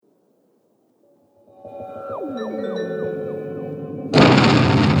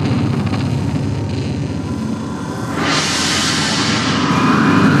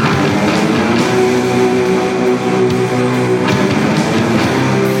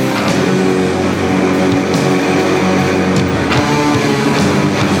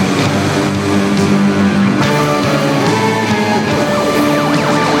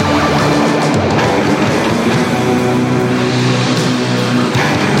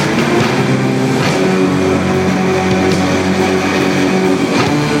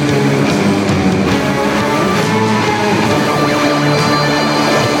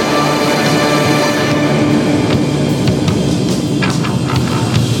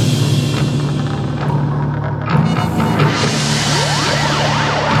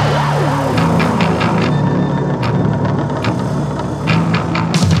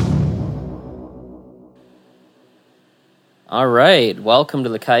All right, welcome to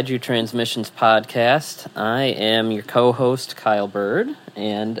the Kaiju Transmissions podcast. I am your co-host, Kyle Byrd,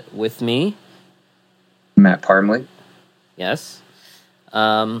 and with me... Matt Parmley. Yes.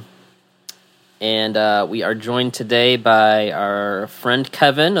 And we are joined today by our friend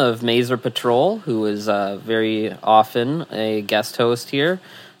Kevin of Mazer Patrol, who is very often a guest host here.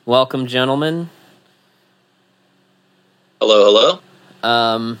 Welcome, gentlemen. Hello,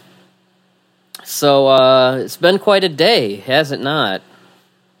 hello. So, it's been quite a day, has it not?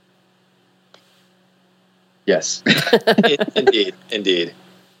 Yes. Indeed.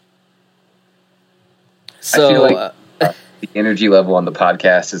 So, I feel like the energy level on the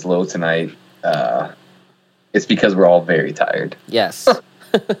podcast is low tonight. It's because we're all very tired. Yes.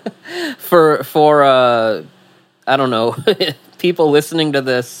 For I don't know, people listening to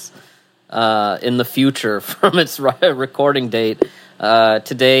this in the future from its recording date,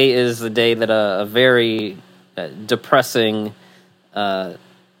 today is the day that a very depressing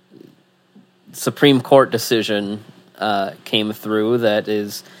Supreme Court decision came through that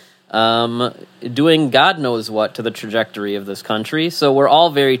is doing God knows what to the trajectory of this country. So we're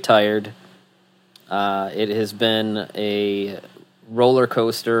all very tired. It has been a roller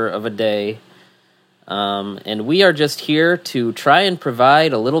coaster of a day. And we are just here to try and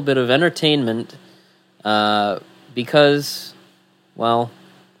provide a little bit of entertainment because... well,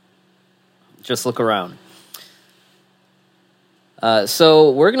 just look around.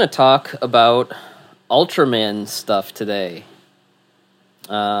 So we're going to talk about Ultraman stuff today.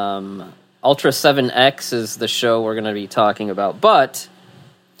 Ultraseven X is the show we're going to be talking about. But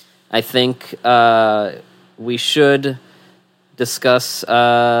I think we should discuss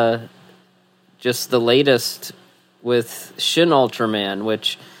just the latest with Shin Ultraman,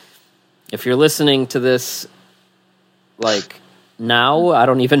 which, if you're listening to this, like... now, I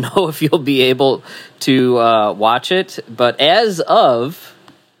don't even know if you'll be able to watch it, but as of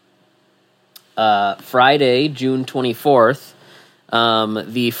Friday, June 24th,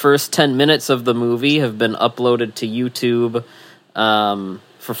 the first 10 minutes of the movie have been uploaded to YouTube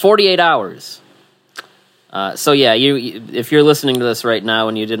for 48 hours. So yeah, you if you're listening to this right now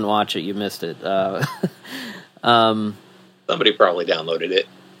and you didn't watch it, you missed it. Somebody probably downloaded it.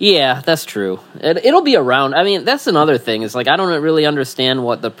 Yeah, that's true. It'll be around. I mean, that's another thing. Is like I don't really understand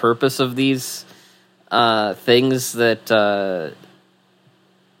what the purpose of these things that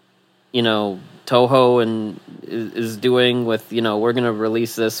Toho and is doing with we're gonna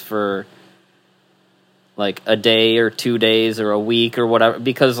release this for like a day or 2 days or a week or whatever,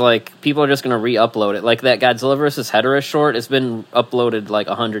 because like people are just gonna re-upload it. Like that Godzilla vs. Hedorah short, it's been uploaded like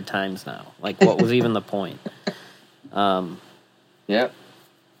 100 times now. Like, what was even the point? Yeah.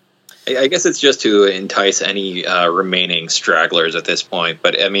 I guess it's just to entice any remaining stragglers at this point.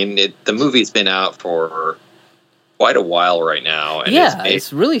 But, I mean, the movie's been out for quite a while right now. And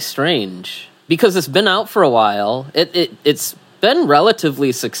it's really strange. Because it's been out for a while. It's been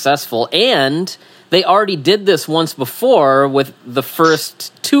relatively successful. And they already did this once before with the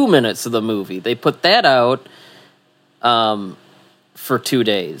first 2 minutes of the movie. They put that out for 2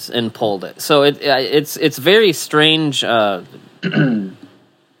 days and pulled it. So it's very strange...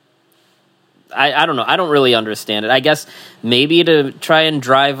 I don't know. I don't really understand it. I guess maybe to try and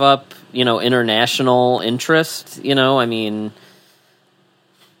drive up, international interest. I mean,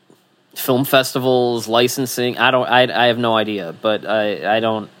 film festivals, licensing. I have no idea, but I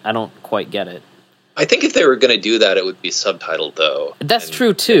don't quite get it. I think if they were going to do that, it would be subtitled though. That's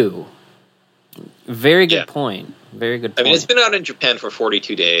true too. Very good point. Very good point. I mean, it's been out in Japan for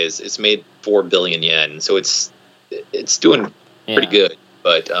 42 days. It's made 4 billion yen, so it's doing pretty good.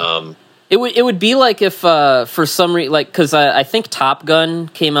 But It would be like if for some reason, like, because I think Top Gun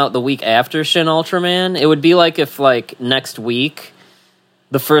came out the week after Shin Ultraman. It would be like if like next week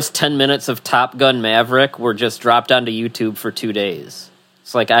the first 10 minutes of Top Gun Maverick were just dropped onto YouTube for 2 days.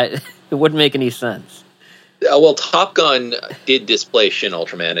 It's like, it wouldn't make any sense. Well, Top Gun did display Shin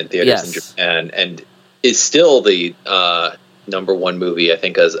Ultraman in theaters in Japan, and is still the number one movie, I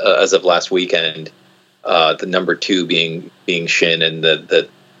think, as of last weekend. The number two being Shin, and the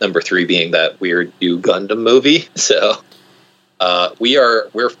number three being that weird new Gundam movie. So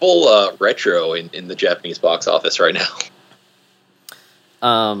we're full retro in the Japanese box office right now.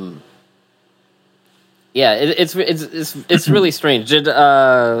 Yeah, it's really strange.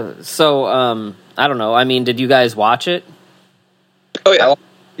 I don't know. I mean, did you guys watch it? Oh yeah.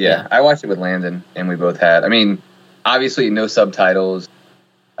 Yeah, I watched it with Landon, and we both had. I mean, obviously no subtitles.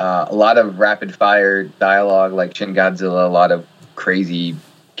 A lot of rapid fire dialogue, like Shin Godzilla. A lot of crazy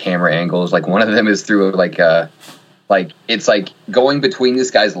camera angles. Like one of them is through like it's like going between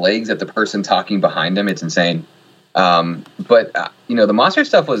this guy's legs at the person talking behind him. It's insane. But the monster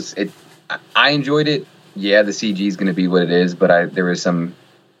stuff was it. I enjoyed it. Yeah, the CG is going to be what it is, but there was some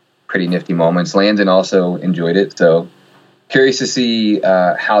pretty nifty moments. Landon also enjoyed it, so curious to see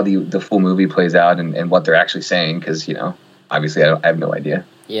how the full movie plays out and what they're actually saying, because obviously I have no idea.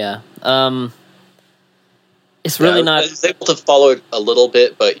 Yeah, it's really not. I was able to follow it a little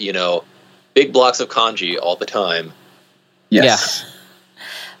bit, but big blocks of kanji all the time. Yes.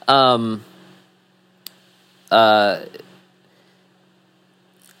 Yeah.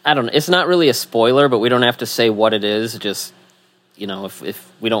 I don't know. It's not really a spoiler, but we don't have to say what it is. Just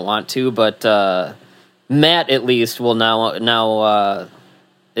if we don't want to. But Matt at least will now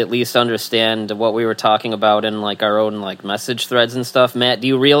at least understand what we were talking about in like our own like message threads and stuff. Matt,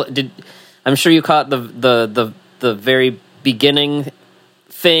 I'm sure you caught the very beginning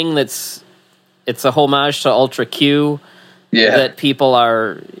thing. It's a homage to Ultra Q. Yeah. That people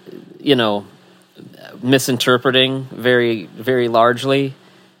are misinterpreting very, very largely.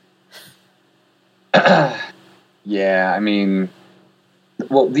 Yeah, I mean,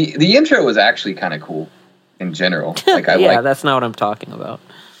 well, the intro was actually kind of cool in general. Like, that's not what I'm talking about.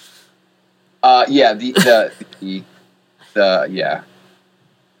 Yeah, the yeah,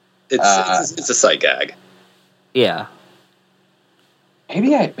 it's a sight gag. Yeah,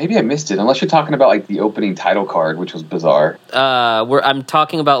 maybe I missed it. Unless you're talking about like the opening title card, which was bizarre. I'm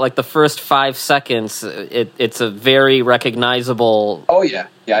talking about like the first 5 seconds. It's a very recognizable. Oh yeah,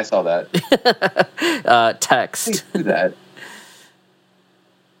 I saw that. Text. Please do that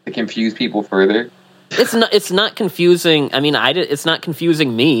to confuse people further. It's not confusing. I mean, it's not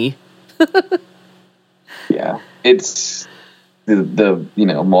confusing me. Yeah, it's the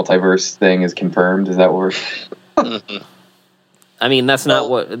multiverse thing is confirmed. Is that what we're? I mean, that's not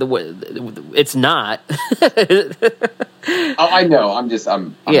what it's not. I know. I'm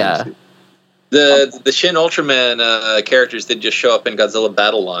yeah. The Shin Ultraman characters did just show up in Godzilla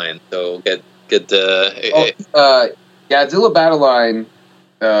Battle Line, so get Godzilla Battle Line,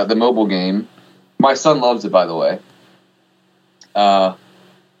 the mobile game. My son loves it, by the way.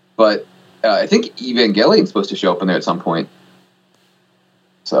 But I think Evangelion's supposed to show up in there at some point.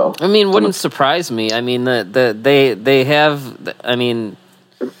 So I mean, wouldn't surprise me. I mean, they have. I mean,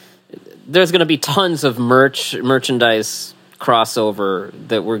 there's going to be tons of merchandise crossover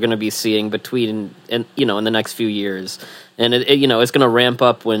that we're going to be seeing between in the next few years, and it's going to ramp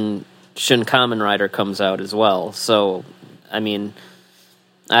up when Shin Kamen Rider comes out as well. So, I mean,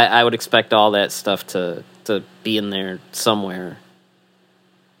 I would expect all that stuff to be in there somewhere.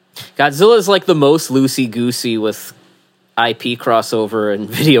 Godzilla is like the most loosey-goosey with IP crossover in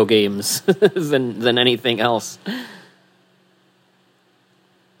video games than anything else.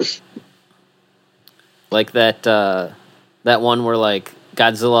 Like that one where like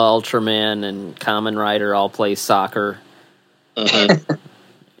Godzilla, Ultraman, and Kamen Rider all play soccer.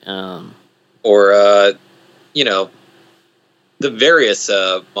 Mm-hmm. Or the various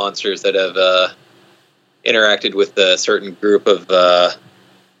monsters that have interacted with a certain group of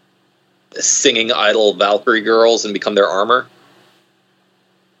singing idol Valkyrie girls and become their armor.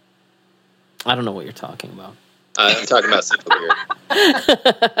 I don't know what you're talking about. I'm talking about Simple Gear.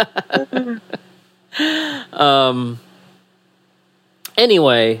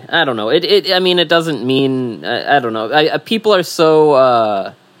 Anyway, I don't know. I mean, it doesn't mean. I don't know. People are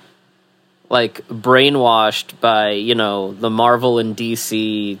so like brainwashed by the Marvel and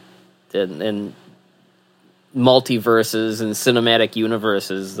DC and multiverses and cinematic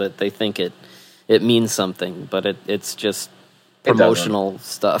universes that they think it means something, but it's just promotional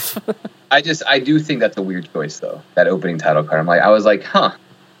stuff. I do think that's a weird choice though. That opening title card. I was like, huh.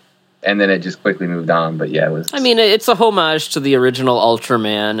 And then it just quickly moved on, but yeah, it was. I mean, it's a homage to the original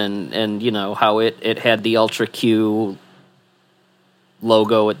Ultraman, and how it had the Ultra Q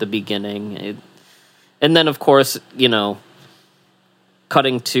logo at the beginning. And then, of course,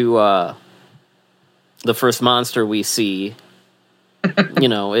 cutting to the first monster we see,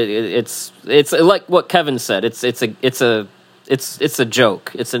 it's like what Kevin said. It's a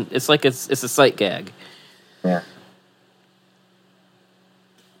joke. It's a sight gag. Yeah.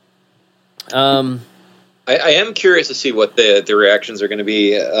 I am curious to see what the reactions are going to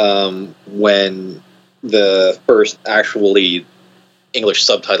be when the first actually English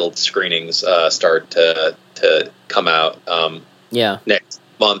subtitled screenings start to come out. Next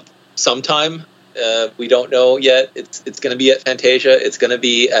month sometime. We don't know yet. It's going to be at Fantasia. It's going to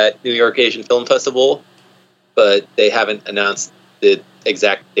be at New York Asian Film Festival, but they haven't announced the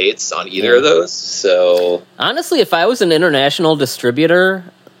exact dates on either of those. So honestly, if I was an international distributor,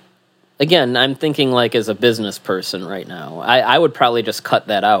 again, I'm thinking like as a business person right now, I would probably just cut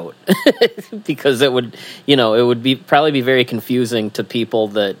that out because it would probably be very confusing to people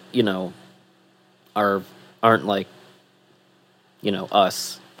that aren't like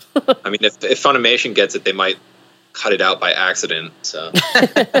us. I mean, if Funimation gets it, they might cut it out by accident. So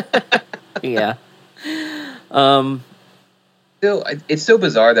yeah. Still, it's so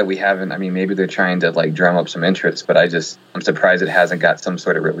bizarre that we haven't. I mean, maybe they're trying to like drum up some interest, but I'm surprised it hasn't got some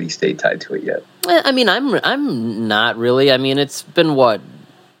sort of release date tied to it yet. I mean, I'm not really. I mean, it's been what,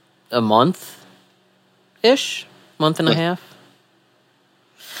 a month and a half.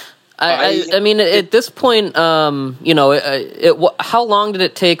 I mean, at this point, how long did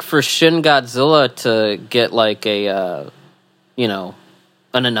it take for Shin Godzilla to get like an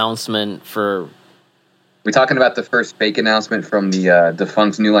announcement for? We talking about the first fake announcement from the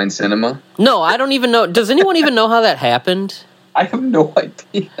defunct New Line Cinema? No, I don't even know. Does anyone even know how that happened? I have no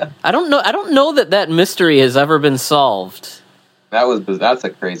idea. I don't know that mystery has ever been solved. That's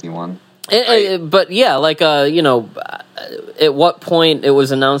a crazy one. But yeah, like at what point it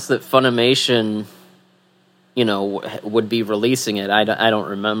was announced that Funimation, would be releasing it? I don't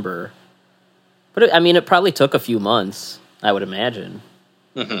remember. But it probably took a few months, I would imagine.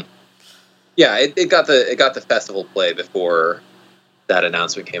 Mm-hmm. Yeah, it got the festival play before that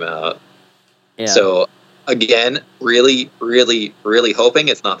announcement came out. Yeah. So again, really, really, really hoping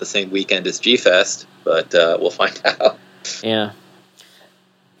it's not the same weekend as G-Fest, but we'll find out. Yeah.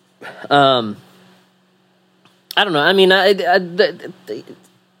 I don't know. I mean,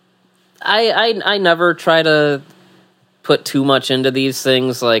 I never try to put too much into these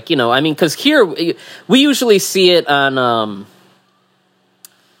things. Like, because here we usually see it on,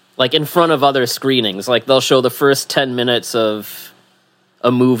 like in front of other screenings. Like they'll show the first 10 minutes of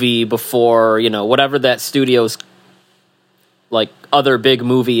a movie before, whatever that studio's like other big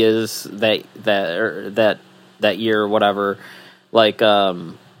movie is that year or whatever. Like,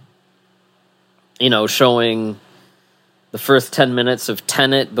 showing the first 10 minutes of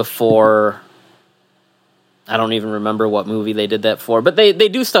Tenet before, I don't even remember what movie they did that for, but they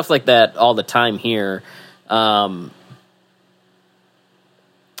do stuff like that all the time here.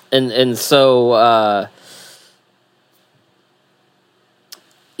 And so,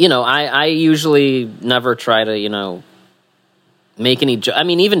 I usually never try to, make any,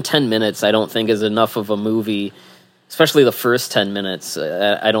 even 10 minutes I don't think is enough of a movie, especially the first 10 minutes,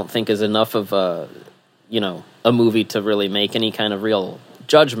 I don't think is enough of a movie to really make any kind of real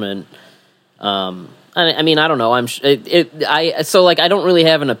judgment. I don't know. So like, I don't really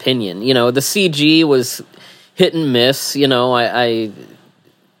have an opinion. The CG was hit and miss.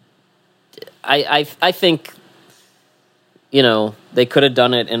 I think, they could have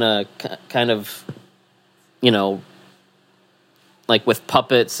done it in a kind of, like with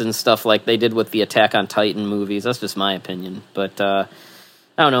puppets and stuff like they did with the Attack on Titan movies. That's just my opinion. But, I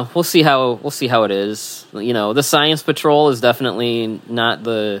don't know. We'll see how it is. The Science Patrol is definitely not,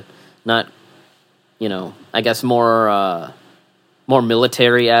 I guess more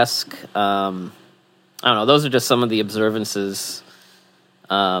military-esque. I don't know. Those are just some of the observances,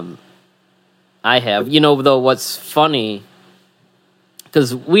 I have. Though, what's funny,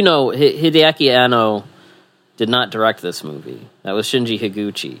 because we know Hideaki Anno did not direct this movie. That was Shinji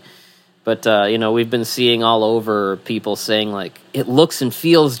Higuchi. But, we've been seeing all over people saying, like, it looks and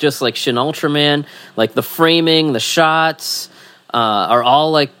feels just like Shin Ultraman. Like, the framing, the shots are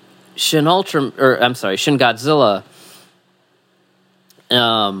all like Shin Godzilla.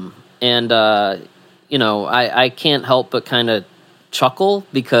 I can't help but kind of chuckle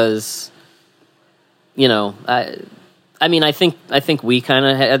because, I think we kind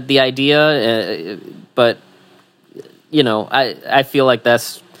of had the idea, but, I feel like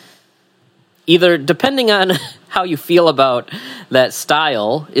that's either, depending on how you feel about that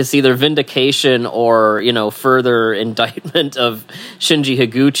style, it's either vindication or, further indictment of Shinji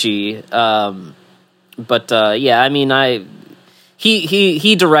Higuchi. Yeah, I mean,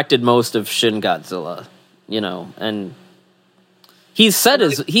 he directed most of Shin Godzilla, and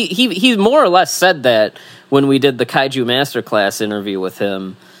he more or less said that when we did the Kaiju Masterclass interview with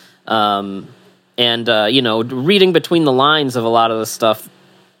him, reading between the lines of a lot of the stuff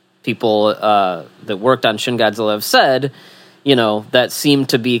people that worked on Shin Godzilla have said, that seemed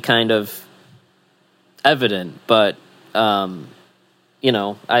to be kind of evident. But, I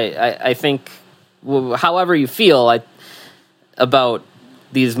think, however you feel about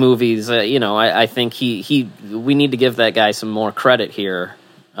these movies, I think we need to give that guy some more credit here,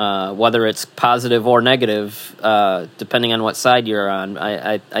 whether it's positive or negative, depending on what side you're on.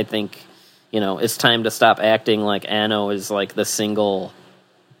 I think, it's time to stop acting like Anno is like the single,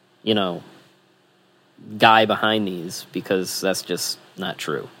 guy behind these, because that's just not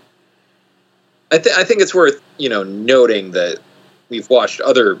true. I think it's worth, noting that we've watched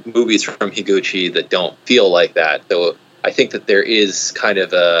other movies from Higuchi that don't feel like that, though. I think that there is kind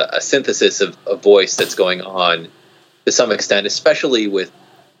of a synthesis of a voice that's going on to some extent, especially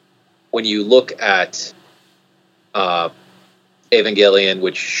when you look at Evangelion,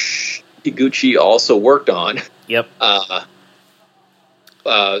 which Higuchi also worked on. Yep.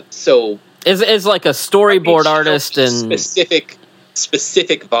 So is like a storyboard artist and specific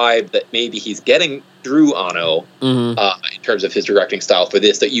vibe that maybe he's getting through Anno, in terms of his directing style for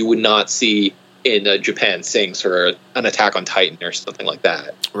this, that you would not see in a Japan Sinks or an Attack on Titan or something like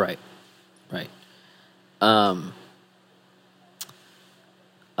that. Right. I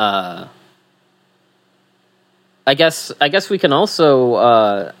guess we can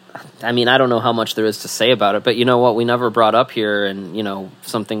also, I mean, I don't know how much there is to say about it, but you know what we never brought up here, and,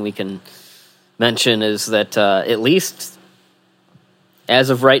 something we can mention is that, at least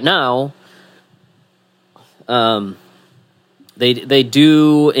as of right now, They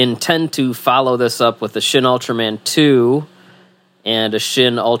do intend to follow this up with a Shin Ultraman 2 and a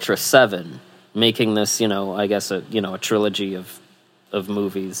Shin Ultra 7, making this, I guess a trilogy of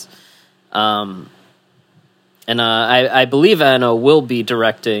movies. And I believe Anno will be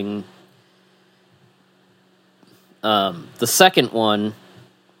directing the second one.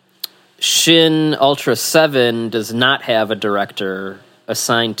 Shin Ultra 7 does not have a director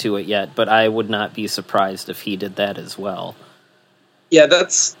assigned to it yet, but I would not be surprised if he did that as well. Yeah,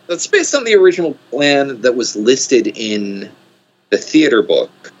 that's based on the original plan that was listed in the theater book.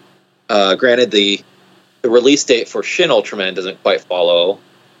 Granted, the release date for Shin Ultraman doesn't quite follow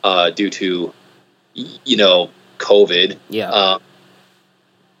due to, COVID. Yeah.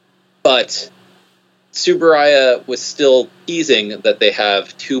 But Tsuburaya was still teasing that they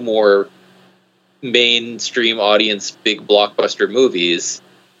have 2 more mainstream audience big blockbuster movies.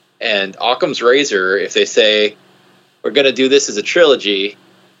 And Occam's Razor, if they say, we're going to do this as a trilogy,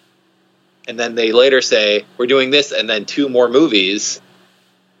 and then they later say, we're doing this and then 2 more movies,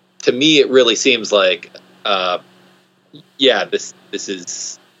 to me it really seems like, this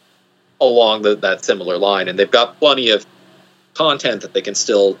is along that similar line, and they've got plenty of content that they can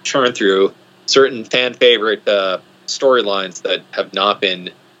still churn through, certain fan favorite storylines that have not been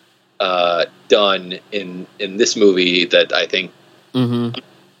done in this movie that I think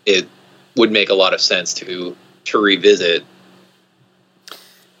it would make a lot of sense to revisit.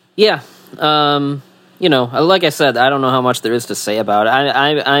 Yeah. Like I said, I don't know how much there is to say about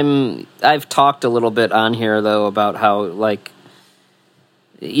it. I've talked a little bit on here though about how, like,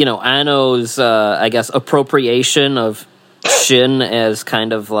 Anno's I guess appropriation of Shin as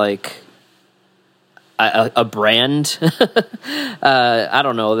kind of like a brand. I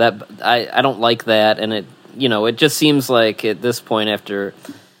don't know that I don't like that, and it just seems like at this point after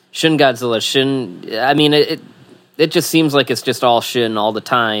Shin Godzilla, it just seems like it's just all Shin all the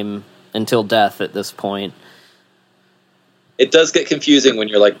time until death at this point. It does get confusing when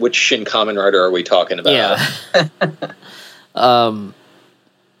you're like, which Shin Kamen Rider are we talking about? Yeah.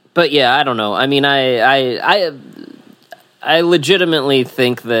 But yeah, I don't know. I mean, I legitimately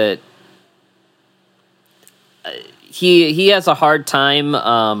think that he has a hard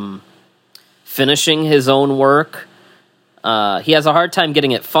time finishing his own work. He has a hard time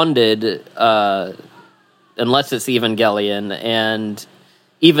getting it funded, unless it's Evangelion, and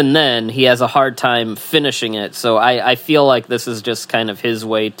even then, he has a hard time finishing it. So I feel like this is just kind of his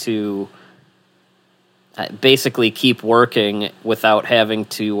way to basically keep working without having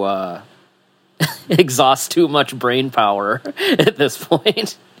to exhaust too much brain power at this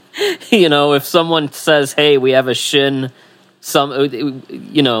point. If someone says, hey, we have a Shin, do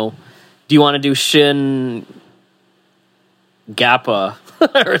do you want to do Shin Gappa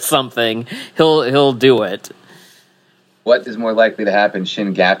or something? He'll do it. What is more likely to happen,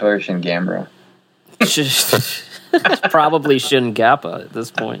 Shin Gappa or Shin Gamera? Probably Shin Gappa at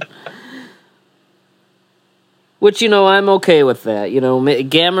this point. Which, I'm okay with that.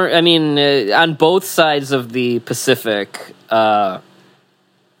 Gamera, I mean, on both sides of the Pacific, the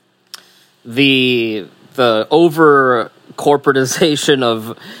over corporatization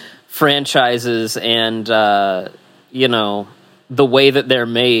of franchises and, the way that they're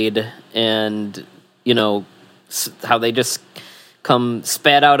made and, how they just come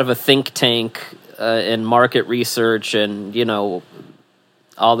spat out of a think tank and market research and,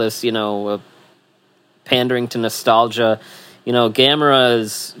 all this, pandering to nostalgia.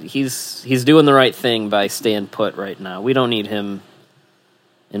 Gamera he's doing the right thing by staying put right now. We don't need him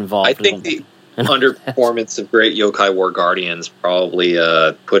involved. I think the underperformance of Great Yokai War Guardians probably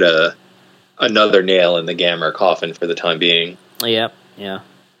put another nail in the Gamera coffin for the time being. Yep, yeah.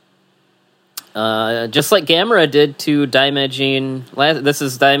 Just like Gamera did to Daimajin. This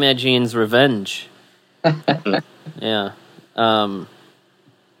is Daimajin's revenge. Yeah.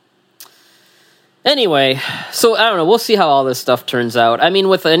 Anyway, so I don't know. We'll see how all this stuff turns out. I mean,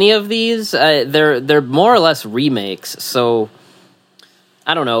 with any of these, they're more or less remakes. So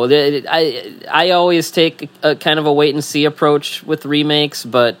I don't know. I always take a kind of a wait and see approach with remakes,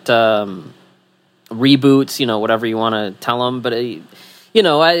 but reboots, whatever you want to tell them. But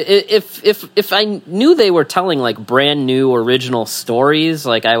if I knew they were telling like brand new original stories,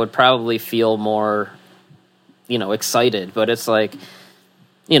 like I would probably feel more, excited. But it's like,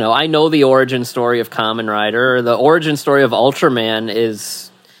 I know the origin story of Kamen Rider. The origin story of Ultraman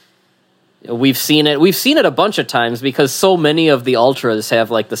is, we've seen it a bunch of times because so many of the Ultras have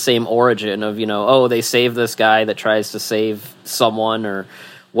like the same origin of, they save this guy that tries to save someone or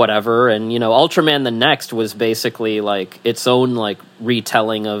whatever. And, Ultraman the Next was basically like its own like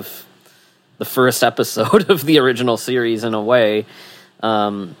retelling of the first episode of the original series in a way.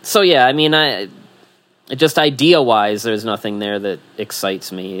 So yeah, I mean, just idea-wise, there's nothing there that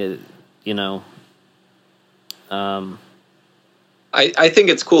excites me, I think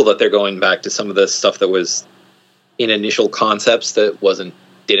it's cool that they're going back to some of the stuff that was in initial concepts that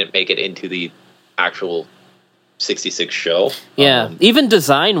didn't make it into the actual 66 show. Yeah, even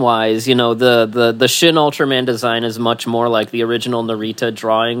design-wise, the Shin Ultraman design is much more like the original Narita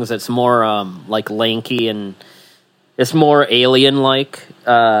drawings. It's more like lanky and it's more alien-like,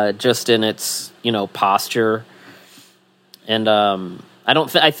 just in its posture. And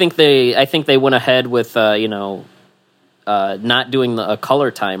I think they went ahead with not doing a color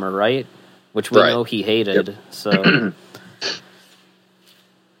timer, right? Which we know he hated. Yep. So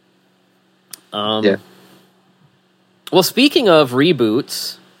yeah. Well, speaking of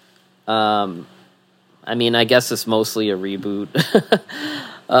reboots, I mean, I guess it's mostly a reboot.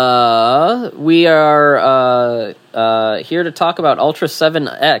 We are here to talk about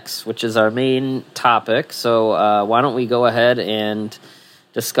Ultraseven X, which is our main topic. So why don't we go ahead and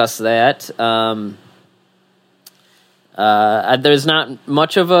discuss that? There's not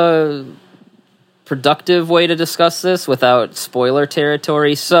much of a productive way to discuss this without spoiler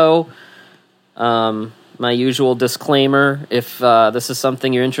territory. So my usual disclaimer: if this is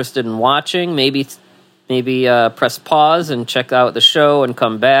something you're interested in watching, maybe press pause and check out the show and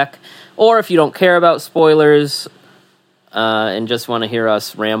come back. Or if you don't care about spoilers and just want to hear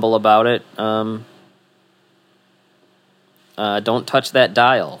us ramble about it, don't touch that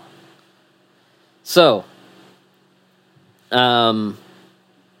dial. So,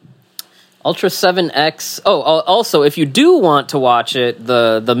 Ultraseven X. Oh, also, if you do want to watch it,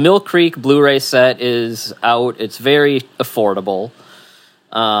 the Mill Creek Blu-ray set is out. It's very affordable.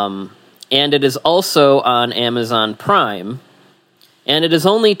 And it is also on Amazon Prime. And it is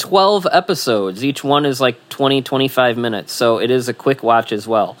only 12 episodes. Each one is like 20, 25 minutes. So it is a quick watch as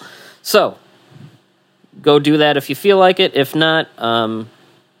well. So, go do that if you feel like it. If not,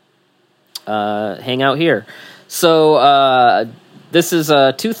 hang out here. So, this is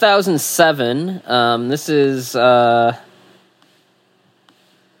 2007. This is for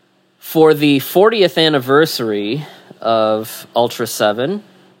the 40th anniversary of Ultraseven.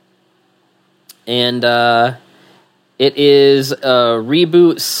 And it is a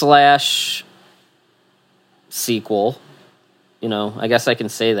reboot / sequel. I guess I can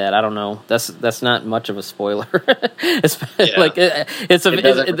say that. I don't know. That's not much of a spoiler. It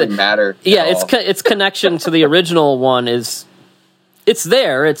doesn't matter. Yeah, its connection to the original one it's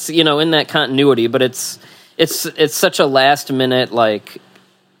there. It's in that continuity, but it's such a last minute like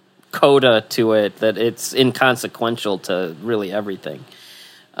coda to it that it's inconsequential to really everything.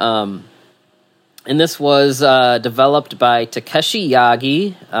 And this was developed by Takeshi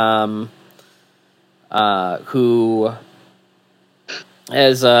Yagi, who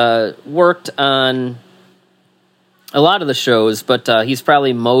has worked on a lot of the shows, but he's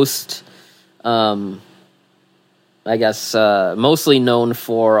probably most, mostly known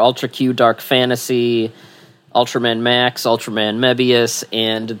for Ultra Q Dark Fantasy, Ultraman Max, Ultraman Mebius,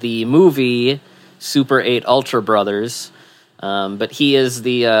 and the movie Super 8 Ultra Brothers. But he is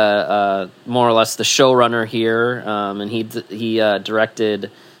the more or less the showrunner here, and he directed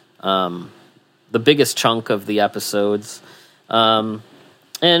the biggest chunk of the episodes.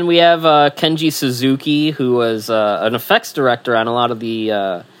 And we have Kenji Suzuki, who was an effects director on a lot of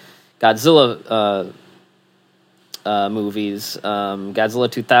the Godzilla movies,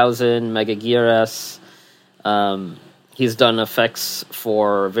 Godzilla 2000, Megaguirus. He's done effects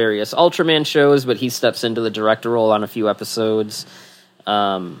for various Ultraman shows, but he steps into the director role on a few episodes.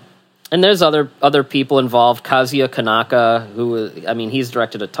 And there's other people involved. Kazuya Kanaka, he's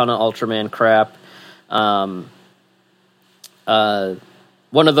directed a ton of Ultraman crap.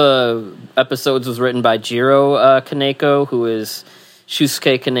 One of the episodes was written by Jiro Kaneko, who is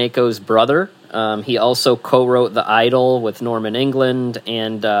Shusuke Kaneko's brother. He also co-wrote The Idol with Norman England,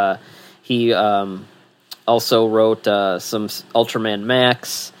 and he also wrote some Ultraman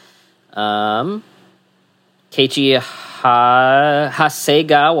Max. Keiichi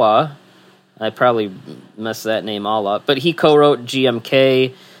Hasegawa, I probably messed that name all up, but he co-wrote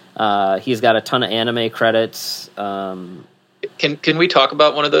GMK. He's got a ton of anime credits. Can we talk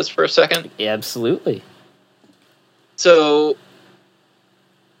about one of those for a second? Yeah, absolutely. So,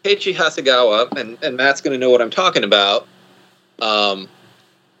 Keiichi Hasegawa, and Matt's going to know what I'm talking about.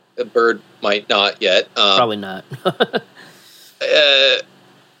 Byrd might not yet. Probably not.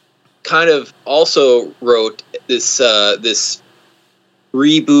 Kind of also wrote this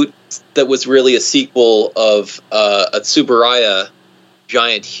reboot that was really a sequel of a Tsuburaya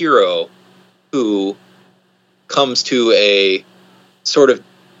giant hero who comes to a sort of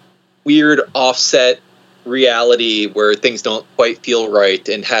weird offset reality where things don't quite feel right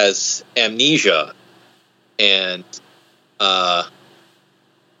and has amnesia. And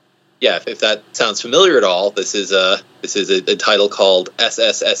if that sounds familiar at all, this is a title called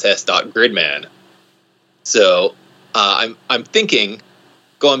SSSS.Gridman. So I'm thinking,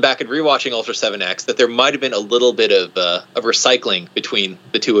 going back and rewatching Ultraseven X, that there might have been a little bit of recycling between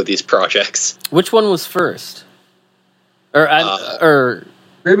the two of these projects. Which one was first?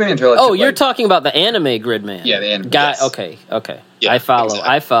 Gridman's relative. Oh, you're talking about the anime Gridman. Yeah, the anime. Yes. Okay. Yeah, I follow. Exactly.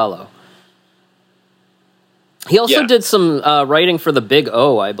 I follow. He also did some writing for The Big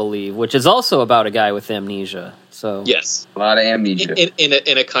O, I believe, which is also about a guy with amnesia. So yes, a lot of amnesia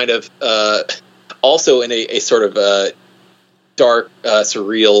in a kind of also in a sort of dark,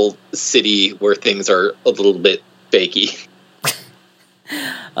 surreal city where things are a little bit fakey.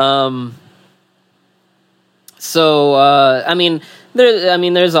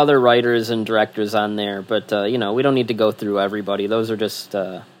 There's other writers and directors on there, but we don't need to go through everybody. Those are just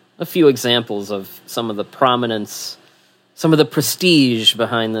a few examples of some of the prominence, some of the prestige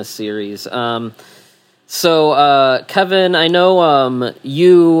behind this series. Kevin, I know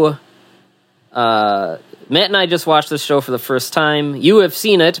you, Matt and I just watched this show for the first time. You have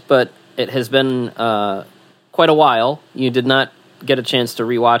seen it, but it has been quite a while. You did not get a chance to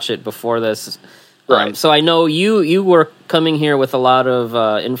rewatch it before this. Right. So I know you were coming here with a lot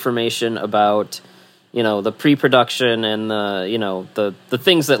of information about, the pre-production and the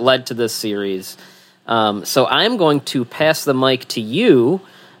things that led to this series. So I'm going to pass the mic to you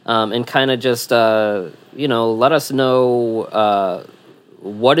and kind of just let us know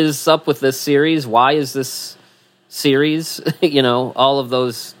what is up with this series. Why is this series? All of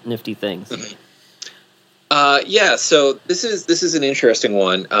those nifty things. So this is an interesting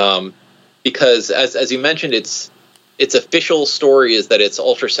one. Because as you mentioned, its official story is that it's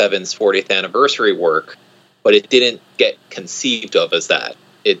Ultraseven's 40th anniversary work, but it didn't get conceived of as that.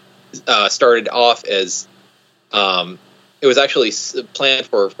 It started off as it was actually planned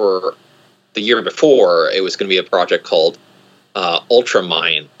for the year before. It was going to be a project called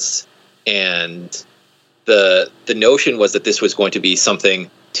Ultraminds, and the notion was that this was going to be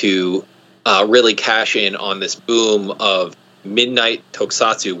something to really cash in on this boom of midnight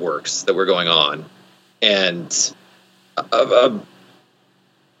tokusatsu works that were going on. And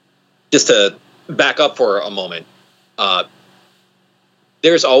just to back up for a moment,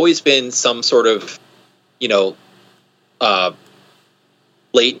 there's always been some sort of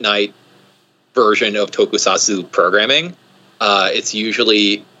late night version of tokusatsu programming. It's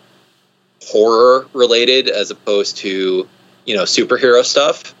usually horror related as opposed to superhero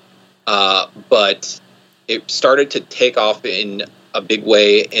stuff. but it started to take off in a big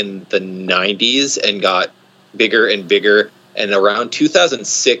way in the 90s and got bigger and bigger. And around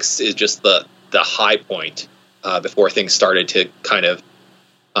 2006 is just the high point before things started to kind of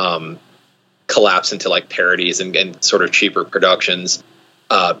collapse into like parodies and sort of cheaper productions,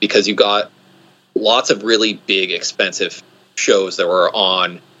 because you got lots of really big, expensive shows that were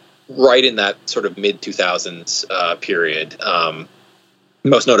on right in that sort of mid 2000s period.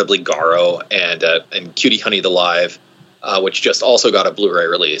 Most notably Garo and Cutie Honey the Live, which just also got a Blu-ray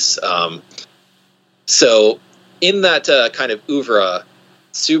release. So in that kind of oeuvre,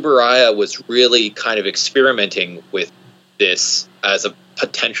 Tsuburaya was really kind of experimenting with this as a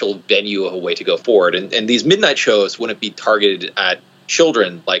potential venue of a way to go forward. And these midnight shows wouldn't be targeted at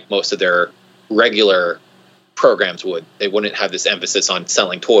children like most of their regular programs would. They wouldn't have this emphasis on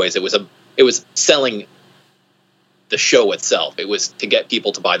selling toys. It was selling the show itself. It was to get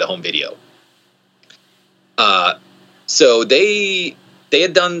people to buy the home video. So they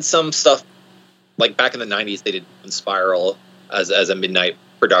had done some stuff like back in the 90s. They did Spiral as a midnight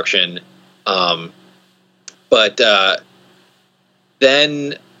production. But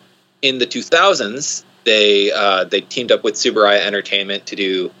then in the 2000s, they teamed up with Tsuburaya Entertainment to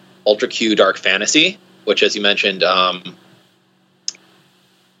do Ultra Q Dark Fantasy, which, as you mentioned,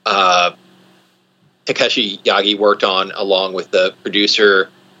 Takeshi Yagi worked on along with the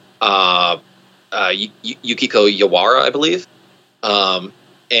producer Yukiko Yawara, I believe.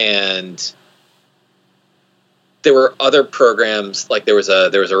 And there were other programs, like there was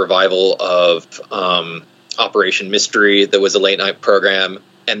a revival of Operation Mystery that was a late night program,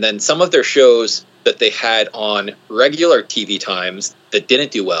 and then some of their shows that they had on regular TV times that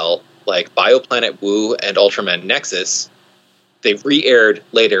didn't do well, like Bioplanet Wu and Ultraman Nexus, they re-aired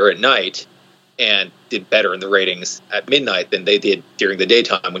later at night and did better in the ratings at midnight than they did during the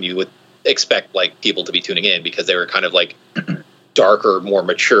daytime, when you would expect like people to be tuning in, because they were kind of like darker, more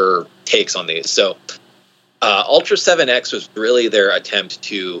mature takes on these. So Ultraseven X was really their attempt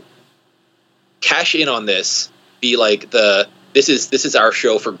to cash in on this, be like this is our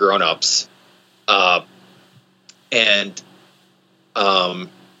show for grown-ups.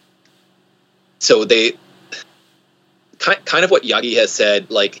 So they kind of what Yagi has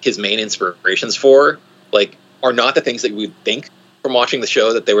said, like his main inspirations for, like, are not the things that we would think from watching the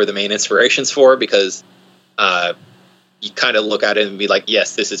show that they were the main inspirations for, because you kind of look at it and be like,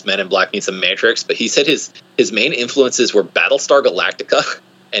 yes, this is Men in Black meets the Matrix, but he said his main influences were Battlestar Galactica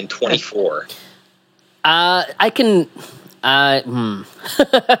and 24. I can. That's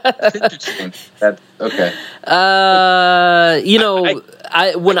interesting. That's okay.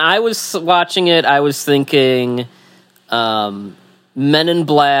 When I was watching it, I was thinking Men in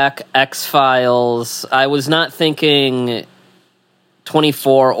Black, X-Files. I was not thinking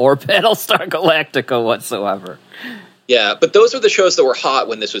 24 or Battlestar Galactica whatsoever. Yeah, but those were the shows that were hot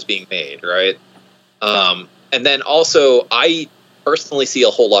when this was being made, right? And then also, I personally see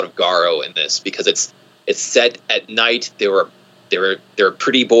a whole lot of Garo in this, because it's set at night. There were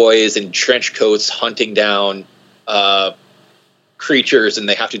pretty boys in trench coats hunting down creatures, and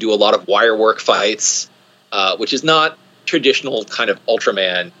they have to do a lot of wire work fights, which is not traditional kind of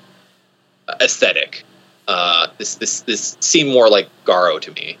Ultraman aesthetic. This seemed more like Garo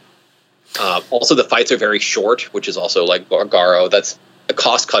to me. Also, the fights are very short, which is also like Garo. That's a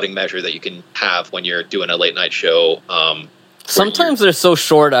cost-cutting measure that you can have when you're doing a late-night show. Sometimes they're so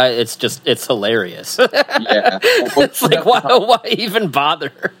short, it's hilarious. Yeah. It's like, why even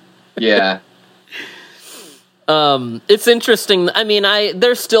bother? Yeah. It's interesting. I mean,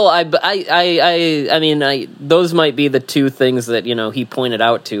 those might be the two things that, he pointed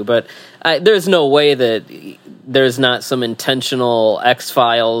out to, but there's no way that there's not some intentional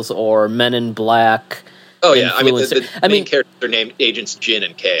X-Files or Men in Black. Oh yeah, I mean the main characters are named Agents Jin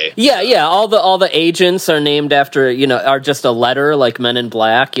and K. Yeah. All the agents are named after, are just a letter, like Men in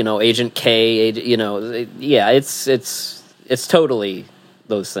Black. Agent K. Yeah, it's totally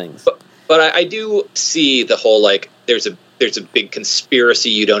those things. But I do see the whole, like, there's a big conspiracy.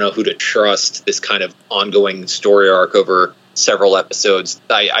 You don't know who to trust. This kind of ongoing story arc over several episodes.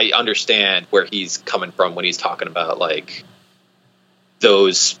 I understand where he's coming from when he's talking about, like,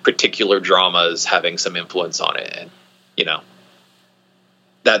 those particular dramas having some influence on it, and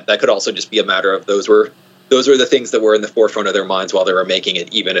that could also just be a matter of those were the things that were in the forefront of their minds while they were making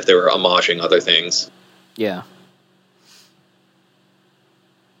it, even if they were homaging other things. Yeah.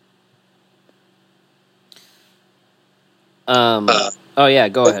 Go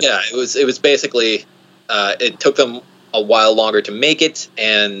ahead. Yeah, it was basically it took them a while longer to make it,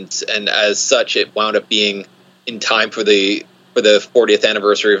 and as such, it wound up being in time for the for the 40th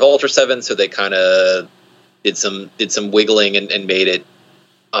anniversary of Ultraseven, so they kind of did some wiggling and made it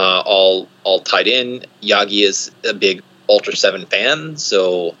all tied in. Yagi is a big Ultraseven fan,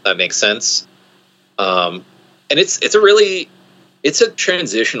 so that makes sense. And it's a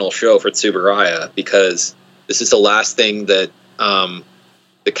transitional show for Tsuburaya, because this is the last thing that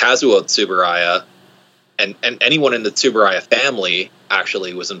the Kazuo Tsuburaya and anyone in the Tsuburaya family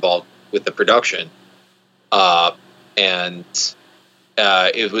actually was involved with the production. And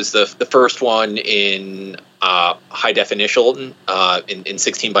it was the first one in high definition in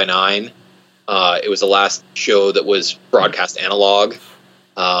 16 by 9. It was the last show that was broadcast analog.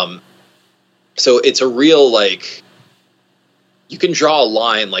 So it's a real, like, you can draw a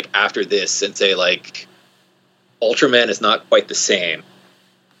line like after this and say, like, Ultraman is not quite the same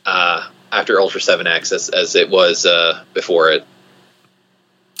after Ultraseven X as it was before it.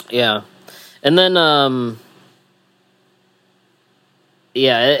 Yeah. And then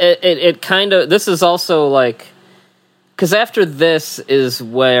it kind of, this is also like, because after this is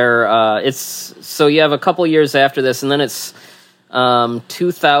where it's, so you have a couple years after this, and then it's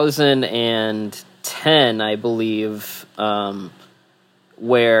 2010, I believe,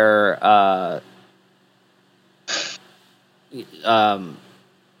 where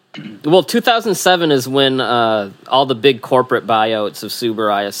well, 2007 is when all the big corporate buyouts of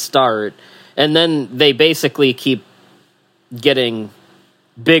Tsuburaya start, and then they basically keep getting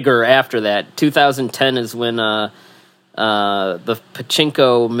bigger after that. 2010 is when the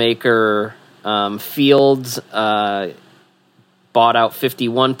pachinko maker Fields bought out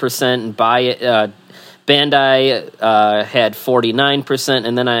 51%, and Bandai had 49%,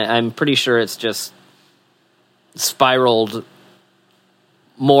 and then I'm pretty sure it's just spiraled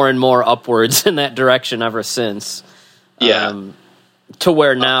more and more upwards in that direction ever since. Yeah. To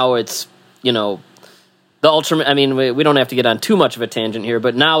where now it's, you know, the Ultraman, I mean, we don't have to get on too much of a tangent here,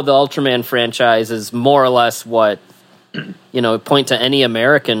 but now the Ultraman franchise is more or less what, you know, point to any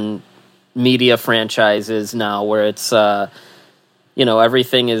American media franchises now, where it's, you know,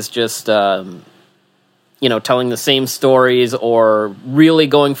 everything is just, you know, telling the same stories or really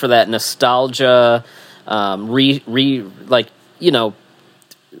going for that nostalgia, like, you know,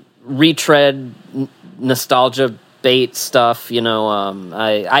 retread nostalgia bait stuff. You know,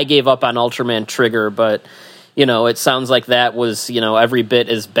 I gave up on Ultraman Trigger, but, you know, it sounds like that was, you know, every bit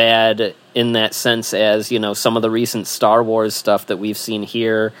as bad in that sense as, you know, some of the recent Star Wars stuff that we've seen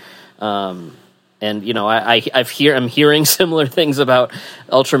here. And, you know, I'm hearing similar things about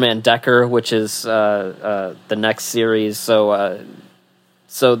Ultraman Decker, which is the next series. So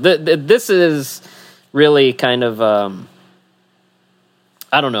this is really kind of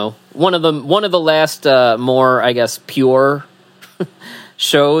I don't know, one of the last more, I guess, pure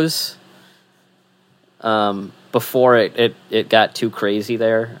shows before it got too crazy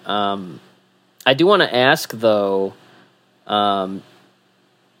there. I do want to ask, though,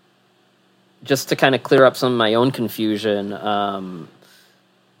 just to kind of clear up some of my own confusion.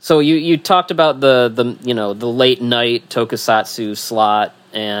 So you talked about the you know, the late night tokusatsu slot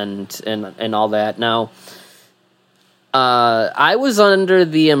and all that. Now, I was under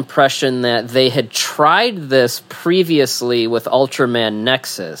the impression that they had tried this previously with Ultraman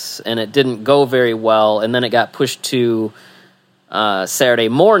Nexus, and it didn't go very well, and then it got pushed to Saturday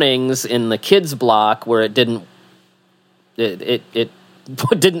mornings in the kids block, where it didn't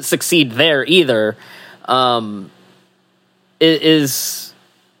succeed there either. Is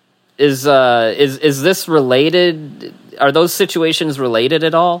this related? Are those situations related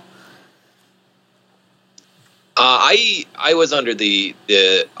at all? I was under the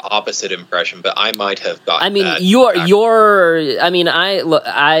opposite impression, but I might have gotten. I mean, that you're. I mean, I am.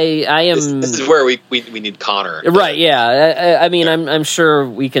 This is where we need Connor, right? Yeah. I mean, I'm sure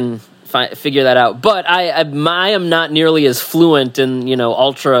we can figure that out. But I am not nearly as fluent in, you know,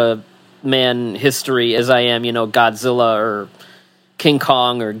 Ultraman history as I am, you know, Godzilla or King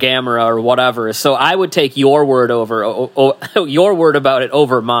Kong or Gamera or whatever. So I would take your word your word about it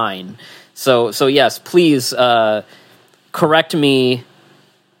over mine. So yes, please correct me,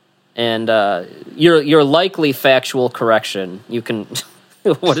 and your likely factual correction. You can.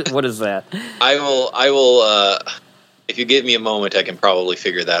 What is that? I will. If you give me a moment, I can probably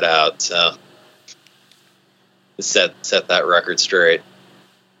figure that out. So set that record straight.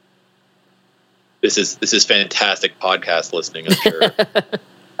 This is fantastic podcast listening, I'm sure.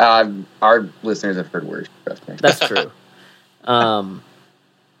 Our listeners have heard worse. Trust me. That's true.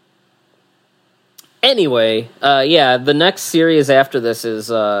 Anyway, yeah, the next series after this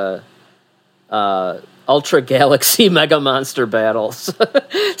is Ultra Galaxy Mega Monster Battles.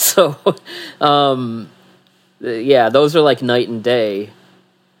 So, those are like night and day.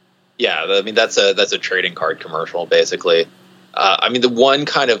 Yeah, I mean that's a trading card commercial basically. I mean the one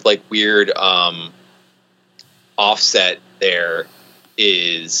kind of like weird offset there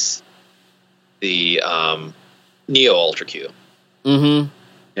is the Neo Ultra Q. Mm-hmm.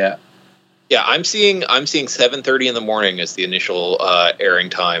 Yeah. Yeah, I'm seeing 7:30 in the morning as the initial airing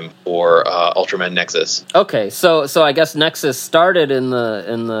time for Ultraman Nexus. Okay, so I guess Nexus started in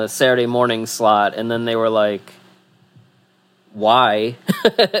the Saturday morning slot, and then they were like, why?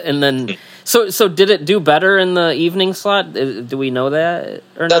 And then so did it do better in the evening slot? Do we know that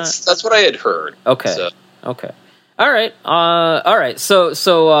or not? That's what I had heard. Okay. So. Okay. All right. So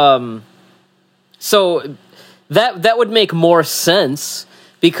that would make more sense,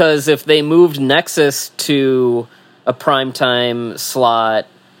 because if they moved Nexus to a primetime slot,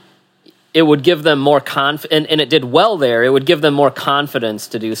 it would give them more and it did well there. It would give them more confidence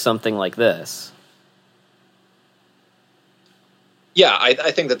to do something like this. Yeah,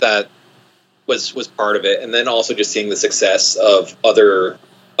 I think that was part of it, and then also just seeing the success of other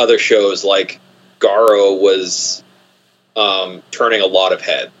shows like Garo was turning a lot of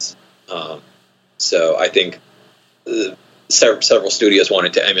heads. So I think several studios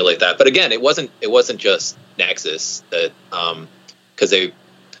wanted to emulate that, but again, it wasn't just Nexus that because they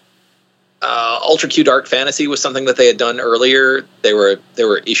Ultra Q Dark Fantasy was something that they had done earlier. There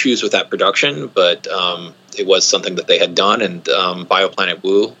were issues with that production, but it was something that they had done, and Bioplanet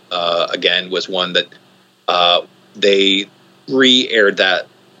Wu again was one that they re-aired that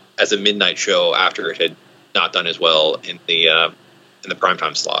as a midnight show after it had not done as well in the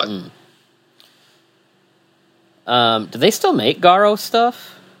primetime slot. Do they still make Garo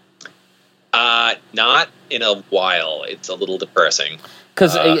stuff? Not in a while. It's a little depressing.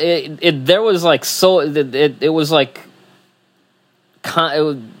 Because there was like it was like it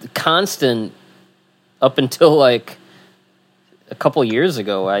was constant up until like a couple years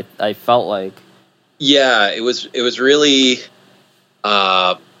ago. I felt like, yeah, it was really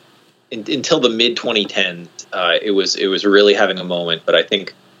until the mid 2010s. It was really having a moment, but I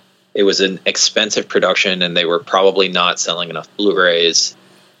think it was an expensive production, and they were probably not selling enough Blu-rays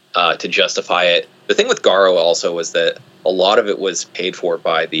to justify it. The thing with Garo also was that a lot of it was paid for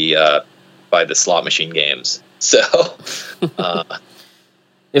by the slot machine games. So,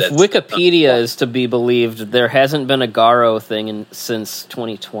 if Wikipedia is to be believed, there hasn't been a Garo thing since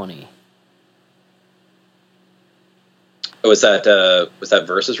 2020. Was that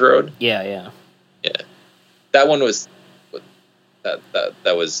Versus Road? Yeah. That one was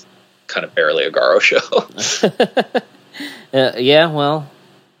that was kind of barely a Garo show. Yeah, well,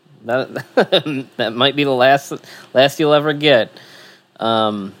 that might be the last you'll ever get.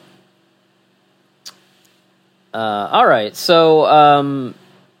 All right, so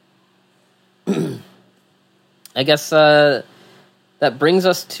I guess that brings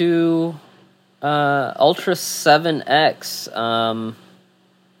us to Ultraseven X.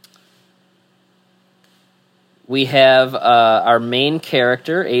 We have our main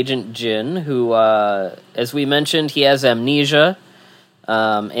character, Agent Jin, who, as we mentioned, he has amnesia,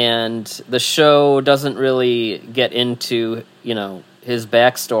 and the show doesn't really get into, his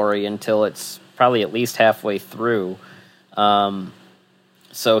backstory until it's probably at least halfway through.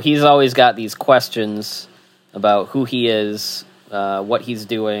 So he's always got these questions about who he is, what he's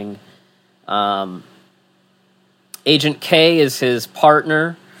doing. Agent K is his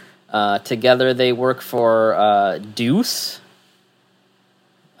partner. Together they work for Deuce.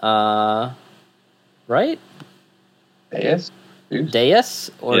 Right?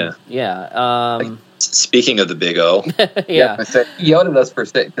 Deus? Or, yeah. Speaking of the Big O. Yeah. He yelled at us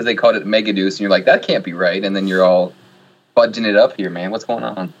because they called it Mega Deuce, and you're like, that can't be right. And then you're all fudging it up here, man. What's going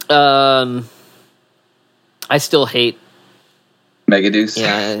on? I still hate Mega Deuce.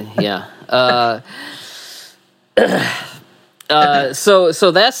 Yeah.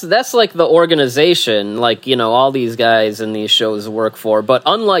 So that's like the organization, like, all these guys in these shows work for. But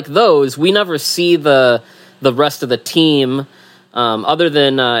unlike those, we never see the rest of the team, other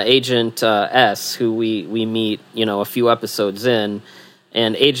than Agent S, who we meet, a few episodes in,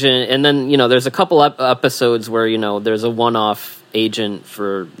 and then there's a couple episodes where there's a one-off agent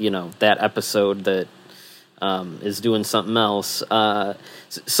for that episode that is doing something else.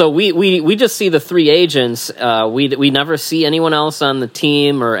 So we just see the three agents. We never see anyone else on the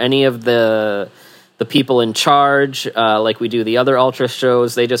team or any of the people in charge, like we do the other Ultra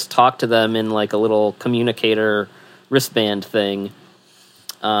shows. They just talk to them in like a little communicator wristband thing.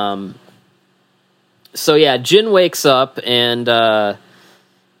 So yeah, Jin wakes up and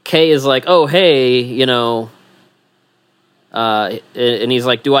Kay is like, "Oh hey, and he's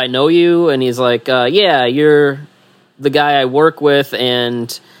like, "Do I know you?" And he's like, "Yeah, you're the guy I work with,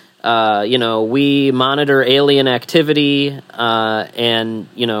 and we monitor alien activity, and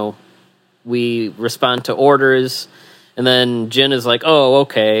we respond to orders." And then Jin is like, "Oh,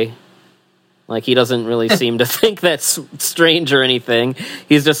 okay." Like, he doesn't really seem to think that's strange or anything.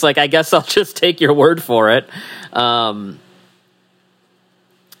 He's just like, "I guess I'll just take your word for it." And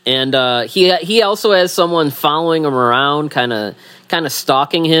he also has someone following him around, kind of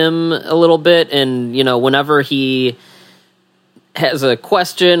stalking him a little bit. And whenever he has a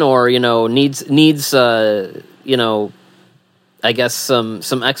question or needs I guess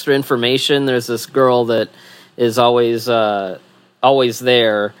some extra information, there's this girl that is always there,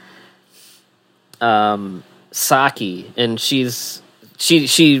 Saki, and she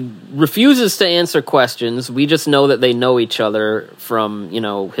refuses to answer questions. We just know that they know each other from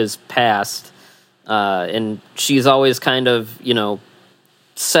his past, and she's always kind of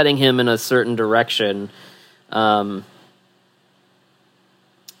setting him in a certain direction.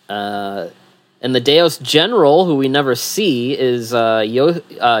 And the Deus General, who we never see, is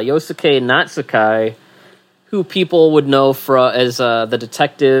Yosuke Natsukai, who people would know as the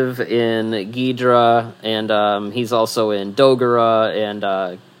detective in Ghidra, and he's also in Dogura and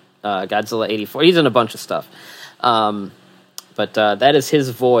Godzilla 84. He's in a bunch of stuff. But that is his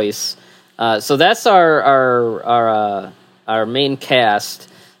voice. So that's our main cast.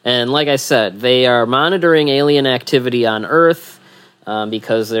 And like I said, they are monitoring alien activity on Earth,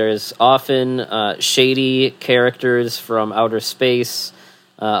 because there's often shady characters from outer space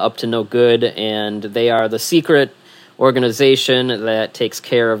up to no good, and they are the secret organization that takes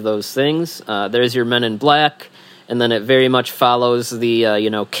care of those things. There's your Men in Black, and then it very much follows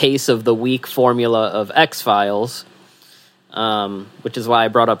the case of the week formula of X-Files, which is why I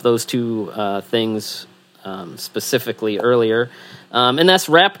brought up those two things specifically earlier. And that's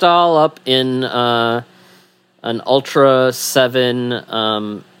wrapped all up in an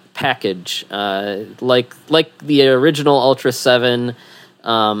Ultraseven package, like the original Ultraseven.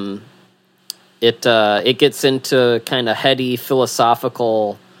 It gets into kind of heady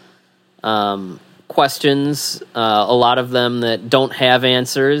philosophical questions, a lot of them that don't have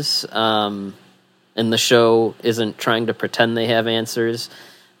answers, and the show isn't trying to pretend they have answers,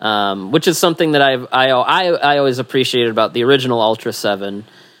 which is something that I always appreciated about the original Ultraseven.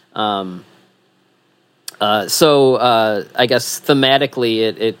 So I guess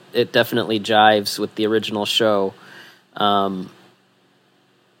thematically it definitely jives with the original show.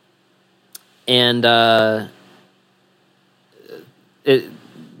 And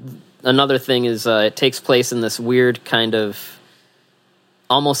another thing is it takes place in this weird kind of,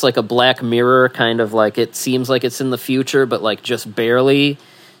 almost like a Black Mirror, kind of like, it seems like it's in the future, but like just barely,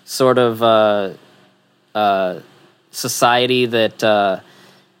 sort of society that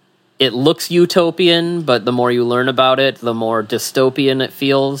it looks utopian, but the more you learn about it, the more dystopian it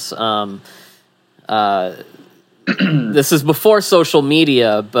feels. This is before social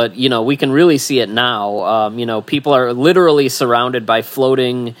media, but we can really see it now. People are literally surrounded by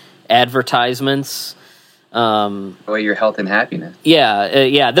floating advertisements. Your health and happiness.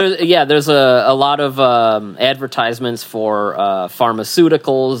 There's a lot of advertisements for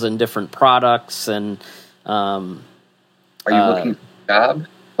pharmaceuticals and different products, and are you looking for a job?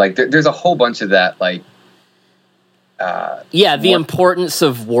 Like there's a whole bunch of that. Like the importance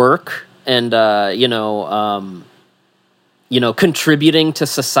of work and contributing to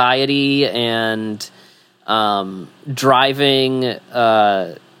society and driving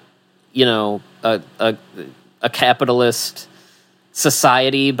a capitalist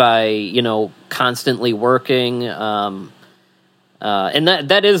society by constantly working, and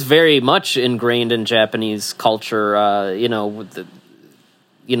that is very much ingrained in Japanese culture.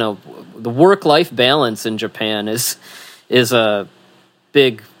 The work-life balance in Japan is a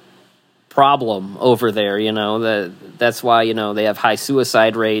big problem over there. That's why they have high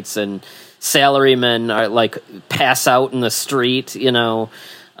suicide rates, and salarymen are like pass out in the street.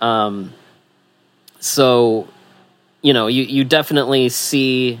 So you definitely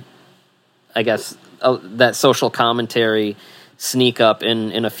see, I guess, that social commentary sneak up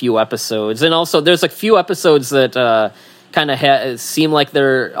in a few episodes, and also there's a few episodes that kind of seem like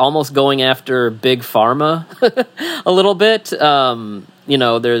they're almost going after big pharma a little bit.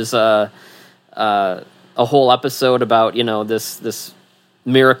 There's a whole episode about this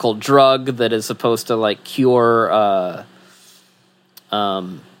miracle drug that is supposed to like cure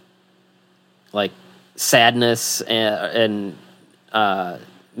like sadness and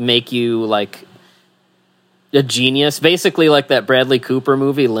make you like a genius, basically like that Bradley Cooper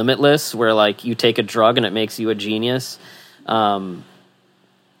movie Limitless, where like you take a drug and it makes you a genius. And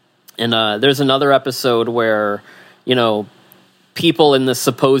there's another episode where, people in the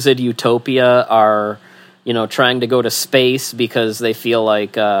supposed utopia are, trying to go to space because they feel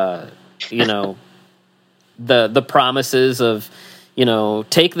like, the promises of,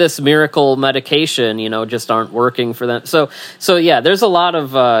 take this miracle medication, just aren't working for them. So yeah, there's a lot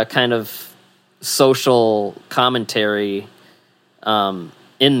of kind of social commentary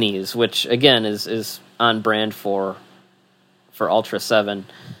in these, which again is on brand for Ultra 7.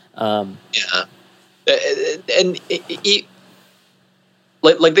 And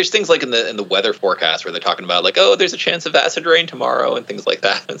like there's things like in the weather forecast where they're talking about like, oh, there's a chance of acid rain tomorrow and things like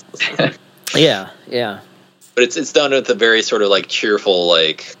that. Yeah. But it's done with a very sort of like cheerful,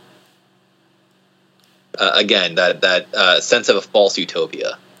 like again that sense of a false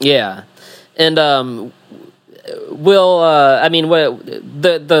utopia. Yeah, and the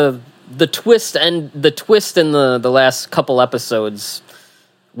twist in the last couple episodes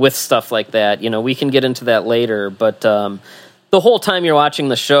with stuff like that, we can get into that later, but the whole time you're watching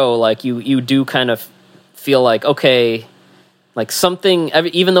the show, like you do kind of feel like, okay, like something,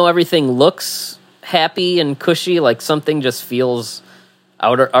 even though everything looks happy and cushy, like something just feels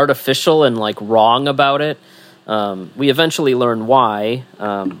artificial and like wrong about it. We eventually learn why,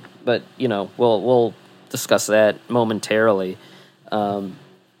 but we'll discuss that momentarily. But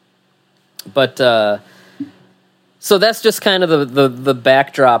so that's just kind of the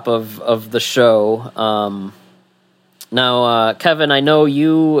backdrop of the show. Now, Kevin, I know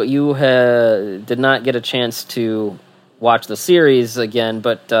you did not get a chance to watch the series again,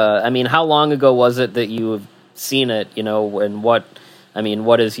 but how long ago was it that you have seen it? And what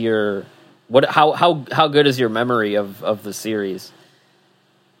is your how good is your memory of the series?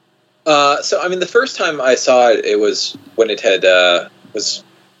 So the first time I saw it, it was when it had was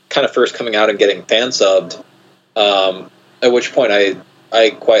kind of first coming out and getting fan subbed. At which point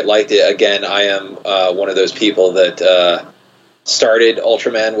I quite liked it. Again, I am one of those people that started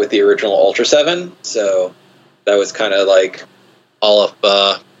Ultraman with the original Ultraseven, so that was kind of like all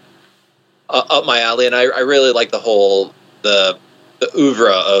up my alley, and I really like the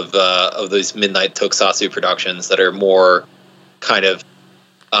oeuvre of these midnight tokusatsu productions that are more kind of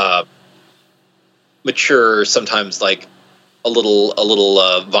mature, sometimes like a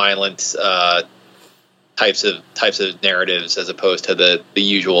little violent types of narratives, as opposed to the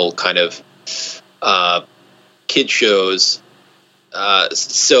usual kind of kid shows.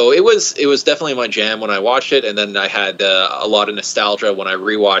 So it was definitely my jam when I watched it, and then I had a lot of nostalgia when I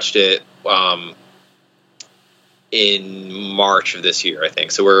rewatched it in March of this year, I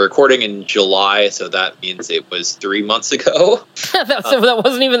think. So we're recording in July, so that means it was 3 months ago. That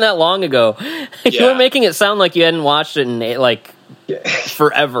wasn't even that long ago. You were making it sound like you hadn't watched it in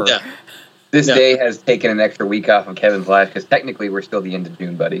forever. Yeah. This day has taken an extra week off of Kevin's life because technically we're still the end of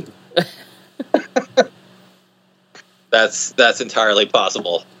June, buddy. That's entirely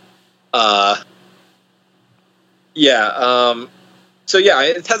possible. So yeah,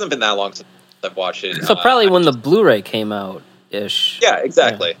 it hasn't been that long since I've watched it. So probably when the Blu-ray came out ish. Yeah,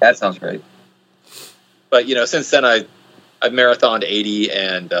 exactly. Yeah. That sounds right. But since then I've marathoned 80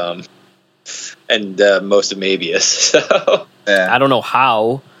 and most of Mabius. So I don't know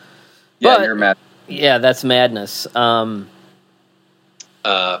how. Yeah, but, you're mad. Yeah, that's madness. But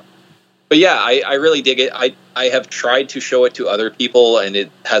yeah, I really dig it. I have tried to show it to other people, and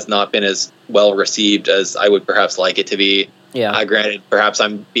it has not been as well received as I would perhaps like it to be. Yeah. Granted, perhaps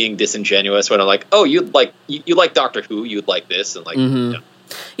I'm being disingenuous when I'm like, oh, you like Doctor Who, you'd like this, and like. Mm-hmm.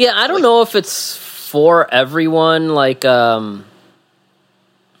 Yeah, I don't know if it's for everyone. Like, I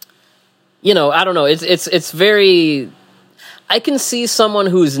don't know. It's very. I can see someone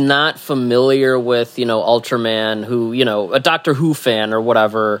who's not familiar with Ultraman, who a Doctor Who fan or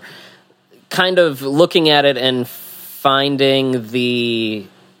whatever, kind of looking at it and finding the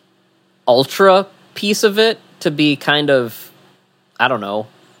Ultra piece of it to be kind of, I don't know,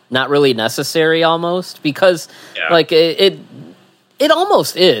 not really necessary almost, because it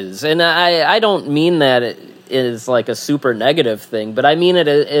almost is. And I don't mean that it is like a super negative thing, but I mean it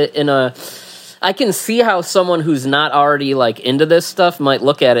in a, I can see how someone who's not already like into this stuff might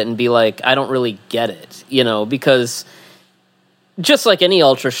look at it and be like, I don't really get it, because just like any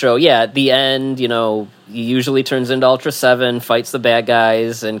Ultra show, at the end, he usually turns into Ultra 7, fights the bad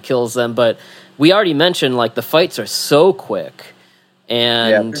guys and kills them, but we already mentioned, like, the fights are so quick,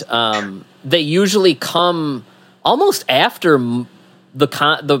 and they usually come almost after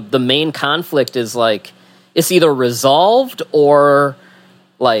the main conflict is, like, it's either resolved or,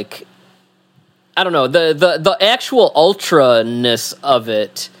 like, I don't know, the actual ultra-ness of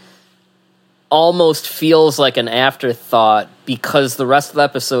it almost feels like an afterthought because the rest of the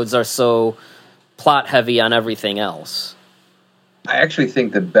episodes are so plot heavy on everything else. I actually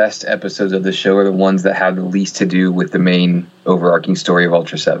think the best episodes of the show are the ones that have the least to do with the main overarching story of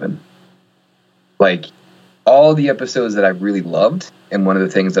Ultra 7. Like, all the episodes that I really loved, and one of the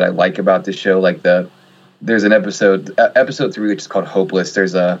things that I like about this show, like there's an episode 3, which is called Hopeless.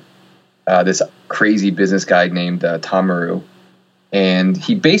 There's this crazy business guy named Tomaru, and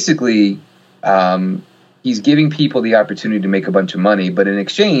he basically he's giving people the opportunity to make a bunch of money, but in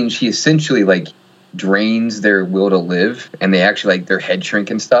exchange, he essentially like drains their will to live, and they actually like their head shrink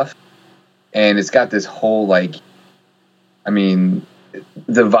and stuff. And it's got this whole like, I mean,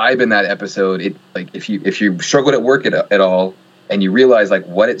 the vibe in that episode, it like if you struggled at work at all and you realize like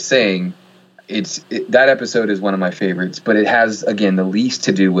what it's saying, that episode is one of my favorites. But it has, again, the least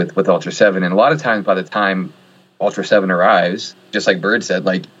to do with Ultra 7, and a lot of times by the time Ultra 7 arrives, just like Byrd said,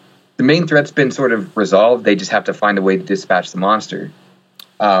 like the main threat's been sort of resolved. They just have to find a way to dispatch the monster.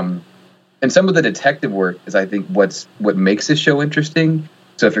 And some of the detective work is, I think, what makes this show interesting.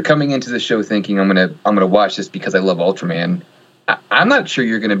 So if you're coming into the show thinking I'm gonna watch this because I love Ultraman, I'm not sure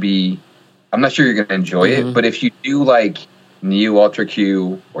you're gonna enjoy it. But if you do like Neo Ultra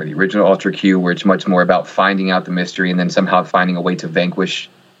Q or the original Ultra Q, where it's much more about finding out the mystery and then somehow finding a way to vanquish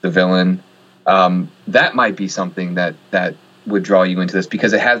the villain, that might be something that would draw you into this,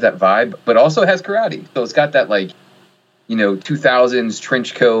 because it has that vibe, but also has karate. So it's got that, like, 2000s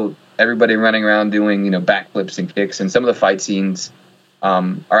trench coat, everybody running around doing, backflips and kicks, and some of the fight scenes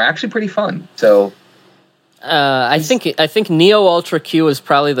are actually pretty fun. So I think Neo Ultra Q is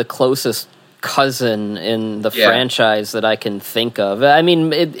probably the closest cousin in the franchise that I can think of. I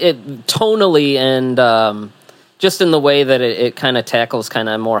mean, it tonally and just in the way that it kind of tackles kind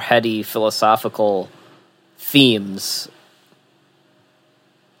of more heady philosophical themes.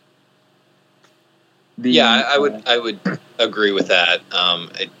 I would agree with that.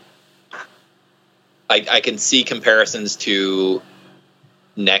 I can see comparisons to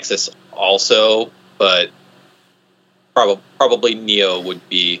Nexus also, but probably Neo would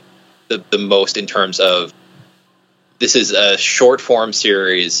be the most in terms of, this is a short form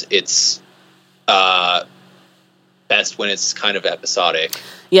series. It's best when it's kind of episodic.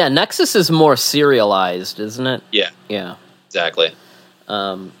 Yeah, Nexus is more serialized, isn't it? Yeah, exactly.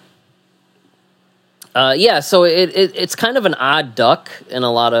 So it's kind of an odd duck in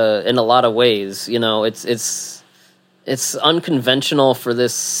a lot of ways. It's unconventional for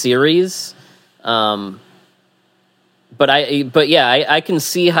this series. But I can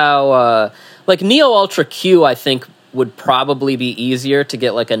see how like Neo Ultra Q, I think, would probably be easier to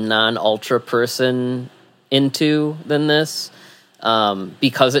get like a non-Ultra person into than this,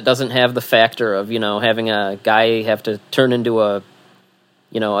 because it doesn't have the factor of having a guy have to turn into a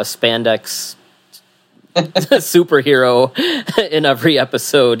spandex superhero in every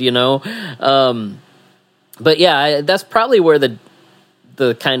episode, but yeah, that's probably where the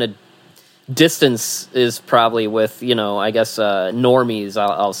kind of distance is probably with I guess normies,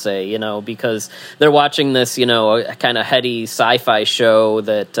 I'll say, because they're watching this a kind of heady sci-fi show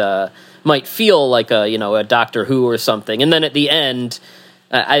that might feel like a Doctor Who or something, and then at the end,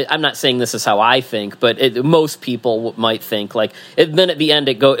 I'm not saying this is how I think, but most people might think like then at the end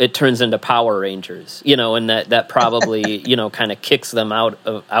it turns into Power Rangers, and that probably kind of kicks them out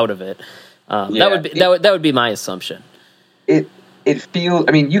of it. That would be my assumption. It feels.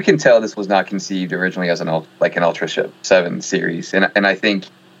 I mean, you can tell this was not conceived originally as an Ultra 7 series, and I think,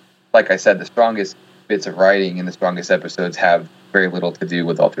 like I said, the strongest bits of writing and the strongest episodes have very little to do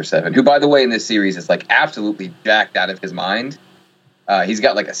with Ultra 7, who, by the way, in this series is like absolutely jacked out of his mind. He's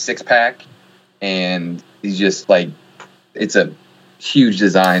got like a 6-pack, and he's just like, it's a huge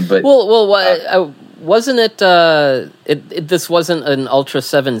design. But wasn't it? This wasn't an Ultra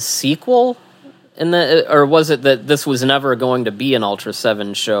 7 sequel, or was it that this was never going to be an Ultra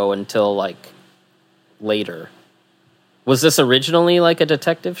 7 show until like later? Was this originally like a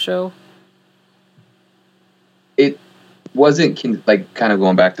detective show? It wasn't like, kind of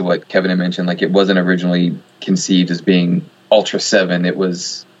going back to what Kevin had mentioned. Like, it wasn't originally conceived as being Ultra 7. It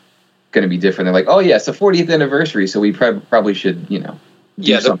was going to be different. They're like, oh yeah, it's the 40th anniversary, so we probably should,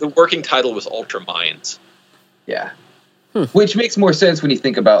 the working title was Ultra Minds. Yeah. Which makes more sense when you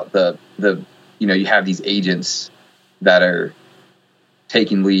think about the you have these agents that are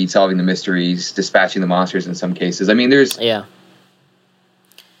taking lead, solving the mysteries, dispatching the monsters in some cases. I mean, there's a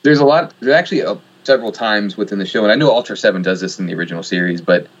lot. There's actually several times within the show, and I know Ultra 7 does this in the original series,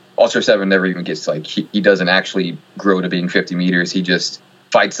 but Ultra 7 never even gets like, he doesn't actually grow to being 50 meters. He just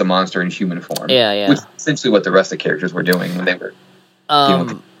fights the monster in human form. Yeah. Which is essentially what the rest of the characters were doing when they were.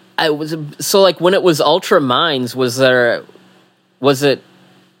 I was so like when it was Ultra Minds, was it?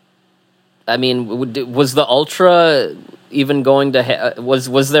 I mean, was the Ultra even going to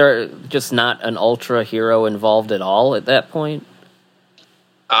was there just not an Ultra hero involved at all at that point?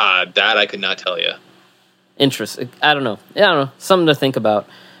 That I could not tell you. Interesting. I don't know. Something to think about.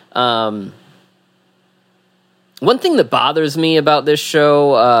 One thing that bothers me about this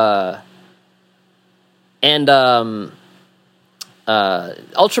show, and Ultraman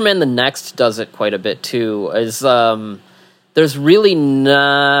the Next does it quite a bit too, is there's really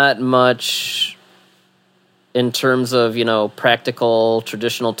not much in terms of, practical,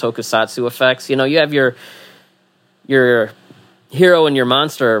 traditional tokusatsu effects. You have your hero and your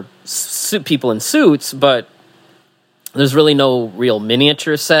monster people in suits, but there's really no real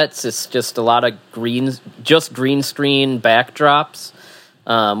miniature sets. It's just a lot of green screen backdrops,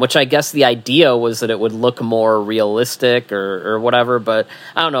 which I guess the idea was that it would look more realistic or whatever. But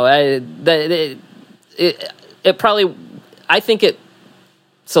I don't know. It probably, I think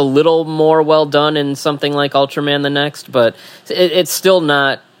it's a little more well done in something like Ultraman the Next, but it's still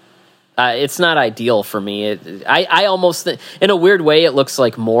not. It's not ideal for me. I almost in a weird way it looks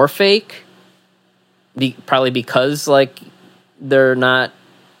like more fake. Probably because like they're not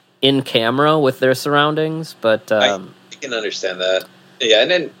in camera with their surroundings, but I can understand that. Yeah,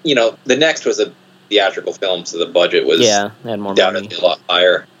 and then the Next was a theatrical film, so the budget was had more doubtedly money. A lot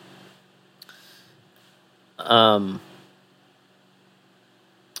higher.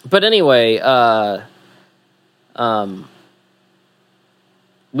 But anyway,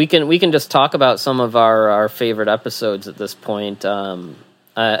 we can just talk about some of our favorite episodes at this point.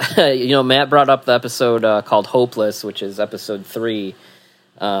 Matt brought up the episode called Hopeless, which is episode 3,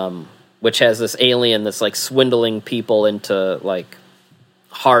 which has this alien that's like swindling people into like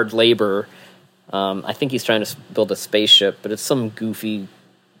hard labor. I think he's trying to build a spaceship, but it's some goofy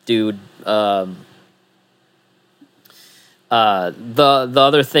dude. The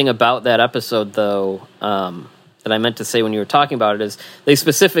other thing about that episode, though, that I meant to say when you were talking about it is they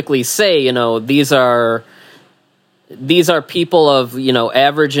specifically say, these are people of,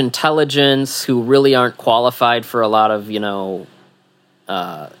 average intelligence who really aren't qualified for a lot of,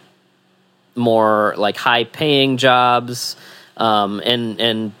 more like high paying jobs.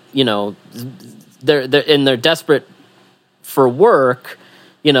 And they're desperate for work.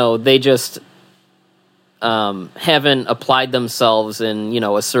 They just, haven't applied themselves in,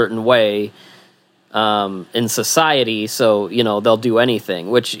 a certain way, in society, so they'll do anything,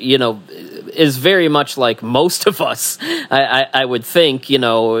 which is very much like most of us. I would think,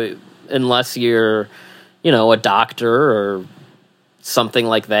 unless you're a doctor or something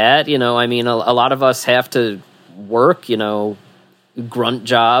like that. I mean, a lot of us have to work, grunt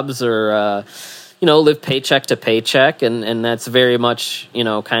jobs or live paycheck to paycheck, and that's very much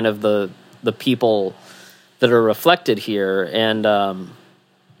kind of the people that are reflected here. And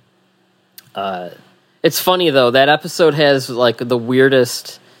it's funny though, that episode has like the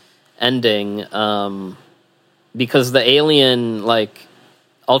weirdest ending, because the alien, like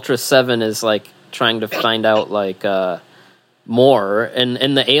Ultraseven, is like trying to find out like more,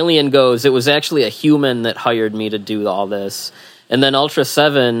 and the alien goes, "It was actually a human that hired me to do all this." And then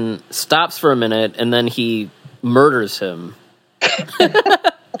Ultraseven stops for a minute, and then he murders him.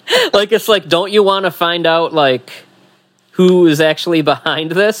 Like, it's like, don't you want to find out like who is actually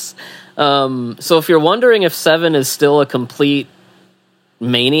behind this? So if you're wondering if Seven is still a complete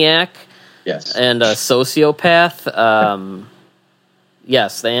maniac, yes, and a sociopath,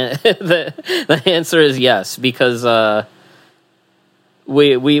 yes, the answer is yes, because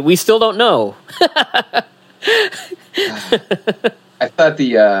we still don't know. I thought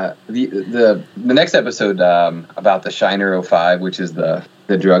the next episode about the Shiner 05, which is the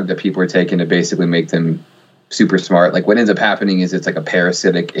drug that people are taking to basically make them super smart. Like, what ends up happening is it's like a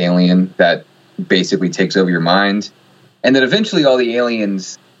parasitic alien that basically takes over your mind, and then eventually all the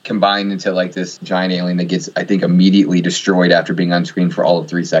aliens combine into like this giant alien that gets, I think, immediately destroyed after being on screen for all of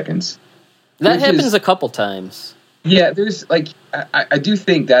 3 seconds. That happens a couple times. Yeah, there's like I do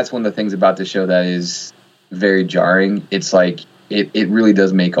think that's one of the things about the show that is very jarring. It's like it really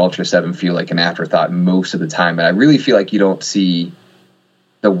does make Ultraseven feel like an afterthought most of the time, and I really feel like you don't see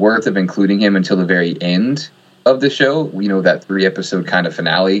the worth of including him until the very end of the show. That 3-episode kind of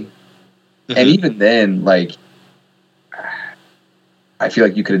finale. Mm-hmm. And even then, like, I feel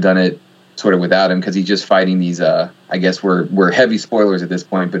like you could have done it sort of without him, because he's just fighting these I guess we're heavy spoilers at this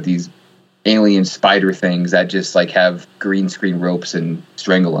point, but these alien spider things that just like have green screen ropes and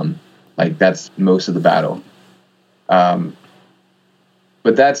strangle him. Like, that's most of the battle.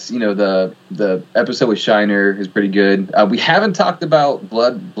 But that's, the episode with Shiner is pretty good. We haven't talked about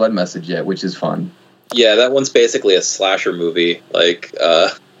Blood Message yet, which is fun. Yeah, that one's basically a slasher movie. Like,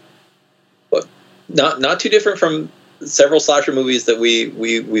 but not too different from several slasher movies that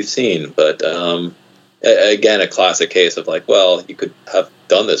we've seen. But again, a classic case of like, well, you could have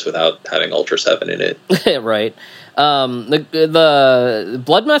done this without having Ultraseven in it. Right. The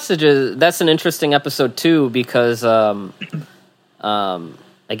Blood Messages, that's an interesting episode too, because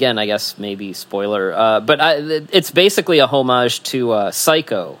again, I guess maybe spoiler, but it's basically a homage to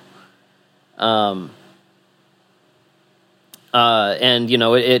Psycho. And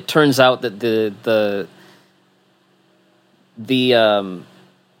it turns out that the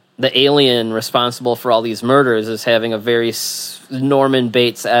alien responsible for all these murders is having a very Norman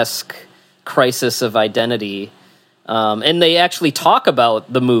Bates-esque crisis of identity. And they actually talk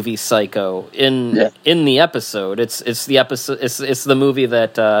about the movie Psycho in the episode. It's the episode. It's the movie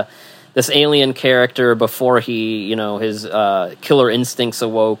that this alien character, before he, his killer instincts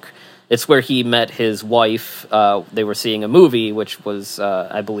awoke. It's where he met his wife. They were seeing a movie, which was,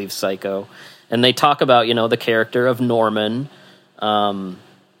 I believe, Psycho, and they talk about the character of Norman. The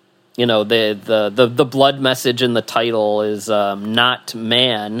blood message in the title is not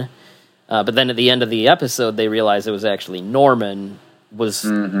man. But then at the end of the episode, they realized it was actually Norman was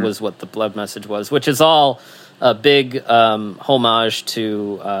what the blood message was, which is all a big homage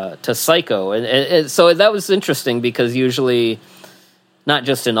to Psycho, and so that was interesting because usually, not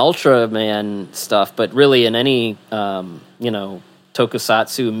just in Ultraman stuff, but really in any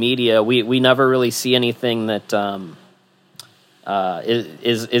tokusatsu media, we never really see anything that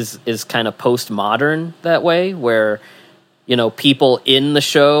is kind of postmodern that way, where people in the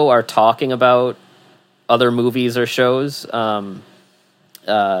show are talking about other movies or shows.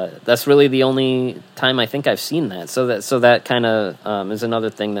 That's really the only time I think I've seen that. So that kind of is another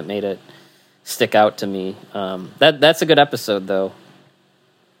thing that made it stick out to me. That's a good episode, though.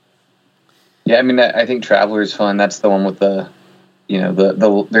 Yeah, I mean, I think Traveler is fun. That's the one with the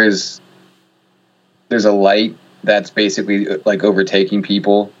there's a light that's basically like overtaking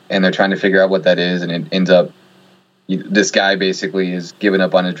people, and they're trying to figure out what that is, and it ends up. This guy basically is giving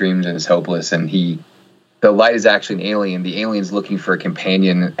up on his dreams and is hopeless, and the light is actually an alien. The alien's looking for a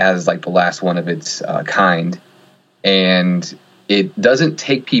companion as like the last one of its kind, and it doesn't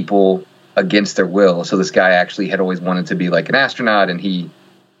take people against their will. So this guy actually had always wanted to be like an astronaut, and he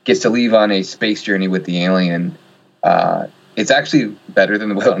gets to leave on a space journey with the alien. It's actually better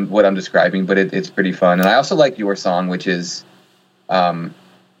than what I'm describing, but it's pretty fun. And I also like your song, which is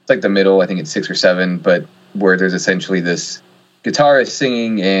it's like the middle. I think it's 6 or 7, but where there's essentially this guitarist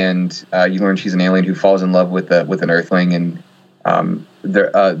singing, and you learn she's an alien who falls in love with an Earthling, and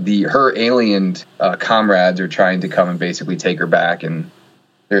her alien comrades are trying to come and basically take her back, and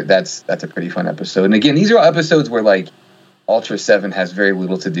that's a pretty fun episode. And again, these are all episodes where like Ultraseven has very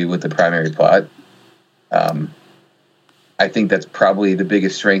little to do with the primary plot. I think that's probably the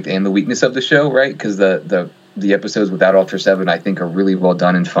biggest strength and the weakness of the show, right? Because the episodes without Ultraseven, I think, are really well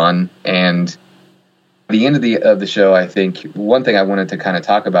done and fun. And the end of the show, I think one thing I wanted to kind of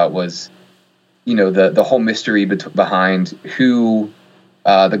talk about was, the whole mystery behind who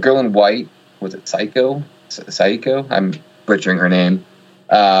the girl in white, was it Psycho? I'm butchering her name.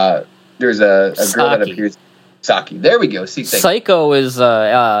 There's a girl that appears. Saki. There we go. See, Psycho is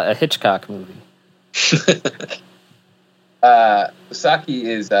a Hitchcock movie. Saki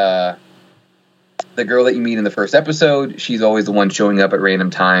is the girl that you meet in the first episode. She's always the one showing up at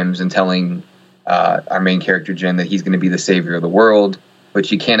random times and telling our main character Jen that he's going to be the savior of the world, but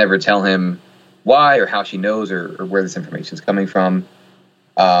she can't ever tell him why or how she knows or where this information is coming from.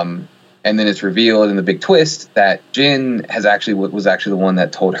 And then it's revealed in the big twist that Jen was actually the one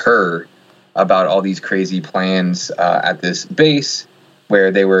that told her about all these crazy plans at this base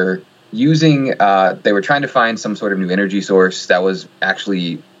where they were trying to find some sort of new energy source that was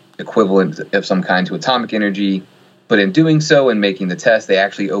actually equivalent of some kind to atomic energy. But in doing so and making the test, they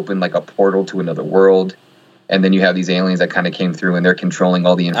actually opened like a portal to another world. And then you have these aliens that kind of came through, and they're controlling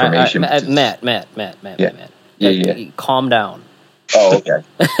all the information. Matt. Yeah. Calm down. Oh, okay.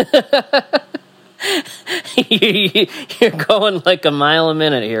 You're going like a mile a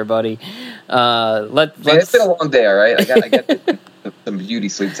minute here, buddy. It's been a long day, all right? I got some beauty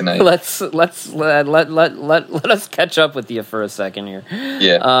sleep tonight. Let us catch up with you for a second here.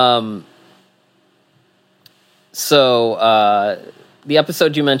 Yeah. So the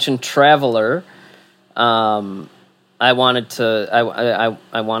episode you mentioned, Traveler. I want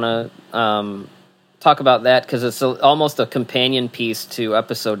to talk about that because it's almost a companion piece to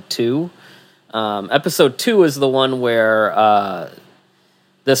episode 2. Episode 2 is the one where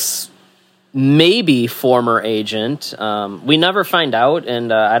this maybe former agent. We never find out,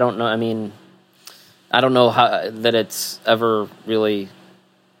 and I don't know. I mean, I don't know how that it's ever really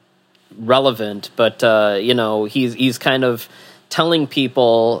relevant, but he's kind of telling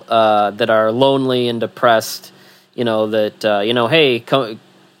people that are lonely and depressed, that hey, come,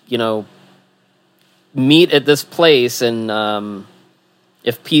 meet at this place, and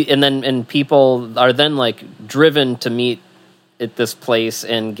people are then like driven to meet at this place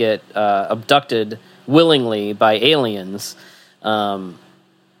and get abducted willingly by aliens, and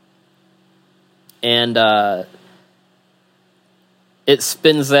it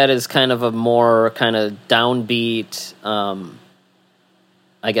spins that as kind of a more kind of downbeat,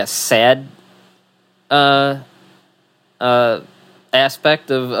 I guess, sad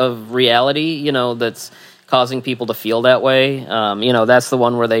aspect of reality, that's causing people to feel that way. That's the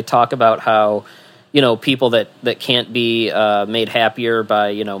one where they talk about how, people that can't be made happier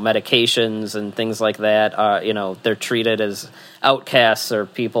by, medications and things like that, they're treated as outcasts or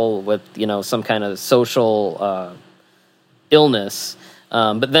people with, some kind of social illness.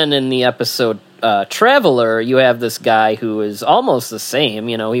 But then in the episode Traveler, you have this guy who is almost the same.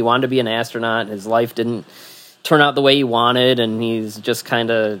 He wanted to be an astronaut, and his life didn't turn out the way he wanted, and he's just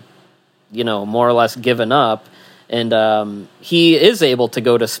kind of, more or less given up. And he is able to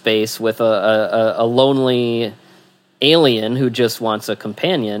go to space with a lonely alien who just wants a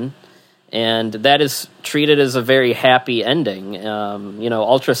companion, and that is treated as a very happy ending.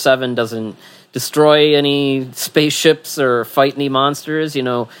 Ultra 7 doesn't destroy any spaceships or fight any monsters. He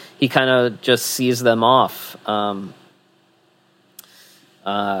kind of just sees them off.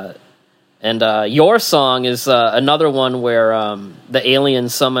 And Your Song is another one where the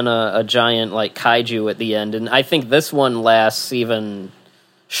aliens summon a giant like kaiju at the end, and I think this one lasts even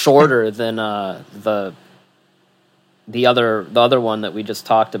shorter than the other one that we just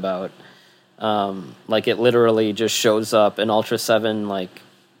talked about. Like it literally just shows up, and Ultra 7 like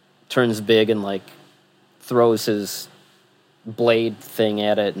turns big and like throws his blade thing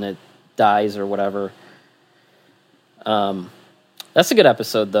at it, and it dies or whatever. That's a good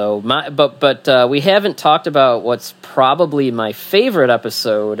episode, though. But we haven't talked about what's probably my favorite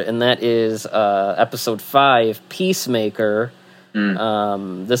episode, and that is episode 5, Peacemaker.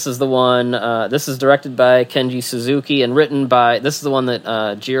 This is the one. This is directed by Kenji Suzuki and written by. This is the one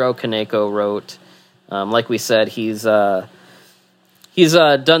that Jiro Kaneko wrote. Like we said, he's done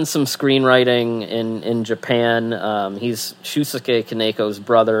some screenwriting in Japan. He's Shusuke Kaneko's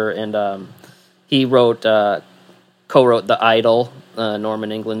brother, and he co-wrote The Idol,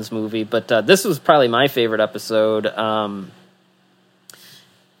 Norman England's movie. But this was probably my favorite episode,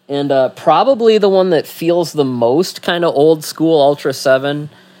 and probably the one that feels the most kind of old school Ultra 7.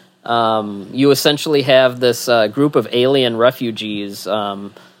 You essentially have this group of alien refugees,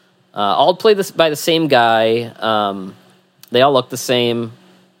 all played by the same guy. They all look the same,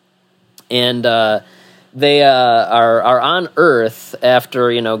 and they are on Earth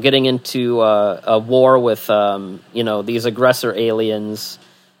after getting into a war with these aggressor aliens,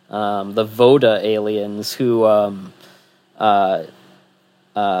 the Voda aliens, who are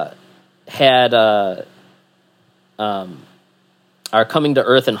coming to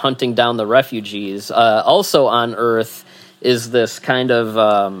Earth and hunting down the refugees. Also on Earth is this kind of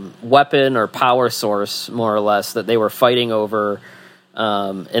weapon or power source, more or less, that they were fighting over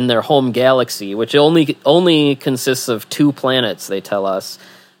in their home galaxy, which only consists of 2 planets, they tell us,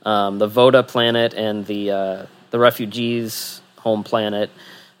 the Voda planet and the refugees' home planet.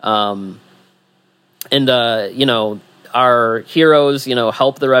 Our heroes,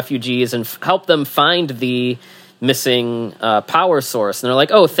 help the refugees and help them find the missing power source. And they're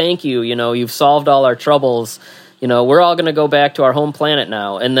like, oh, thank you, you've solved all our troubles. We're all going to go back to our home planet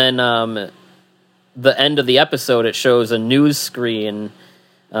now. And then the end of the episode, it shows a news screen,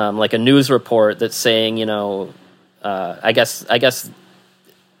 like a news report that's saying, I guess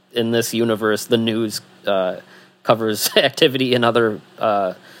in this universe, the news covers activity in other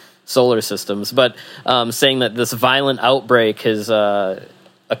solar systems, but saying that this violent outbreak has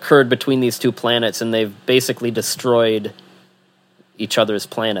occurred between these 2 planets, and they've basically destroyed each other's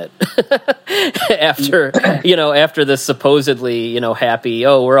planet after this supposedly happy,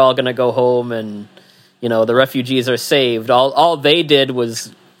 oh, we're all gonna go home and the refugees are saved. All they did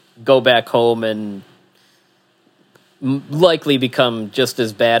was go back home and likely become just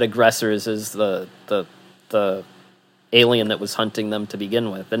as bad aggressors as the alien that was hunting them to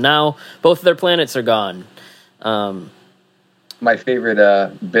begin with, and now both of their planets are gone. My favorite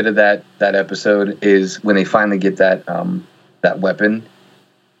bit of that episode is when they finally get that weapon.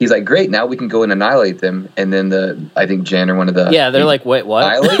 he's like, great, now we can go and annihilate them. And then I think Jen or one of the... Yeah, they're like, wait, what?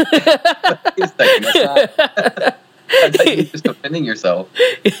 Annihilate? He's like, that's like you're just offending yourself.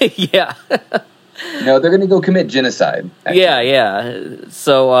 Yeah. No, they're going to go commit genocide. Actually. Yeah.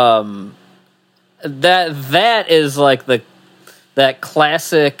 So that is like that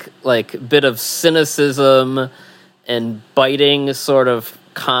classic like bit of cynicism and biting sort of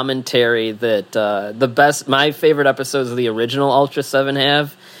commentary that my favorite episodes of the original Ultra 7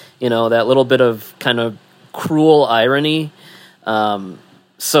 have. You know, that little bit of kind of cruel irony.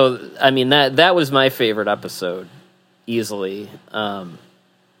 So I mean that was my favorite episode easily.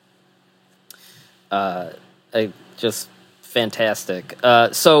 Just fantastic.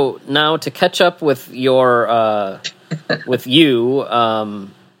 So now to catch up with your with you,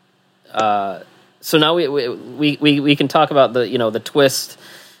 so now we can talk about the twist.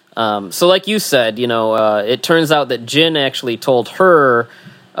 So like you said, it turns out that Jin actually told her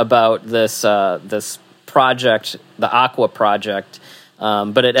about this project, the Aqua project,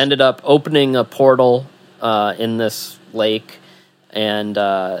 but it ended up opening a portal in this lake. And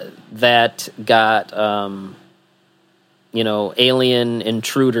that got, alien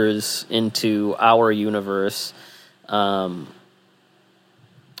intruders into our universe,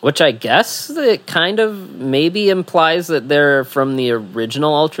 which I guess it kind of maybe implies that they're from the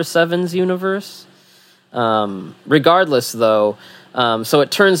original Ultra Sevens universe. Regardless, though, so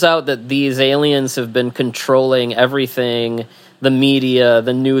it turns out that these aliens have been controlling everything, the media,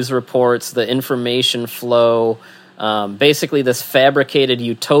 the news reports, the information flow. Basically, this fabricated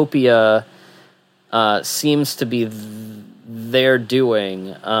utopia seems to be their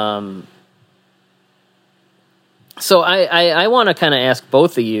doing. So I want to kind of ask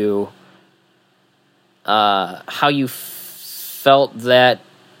both of you how you felt that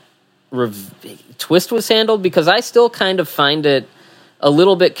twist was handled, because I still kind of find it a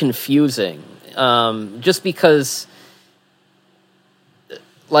little bit confusing. Just because...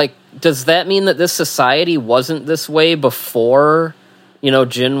 Like, does that mean that this society wasn't this way before,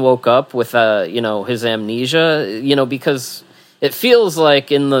 Jin woke up with, his amnesia? Because it feels like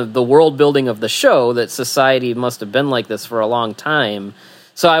in the world building of the show that society must have been like this for a long time.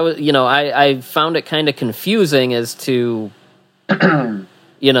 So I found it kind of confusing as to, are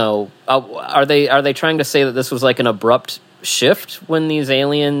they trying to say that this was like an abrupt shift when these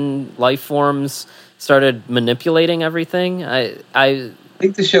alien life forms started manipulating everything? I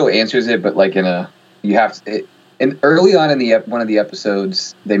think the show answers it, but like and early on in one of the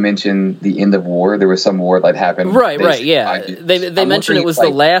episodes, they mentioned the end of war. There was some war that happened. Right, yeah. They mentioned it was the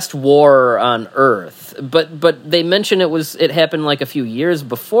last war on Earth, but they mentioned it happened like a few years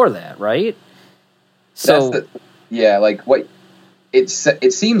before that, right? So it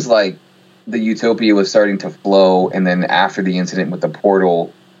seems like the utopia was starting to flow, and then after the incident with the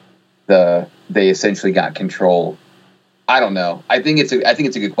portal, they essentially got control. I don't know. I think it's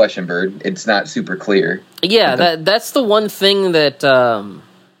a good question, Byrd. It's not super clear. Yeah, that's the one thing that,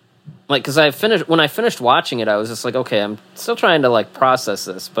 because when I finished watching it, I was just like, okay, I'm still trying to like process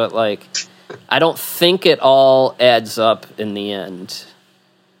this, but like, I don't think it all adds up in the end.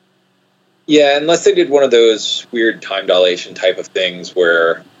 Yeah, unless they did one of those weird time dilation type of things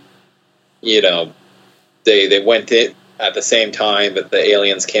where, they went it at the same time, but the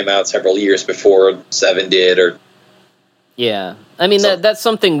aliens came out several years before Seven did, or. Yeah, I mean, that's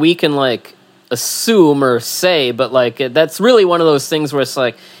something we can, like, assume or say, but, like, that's really one of those things where it's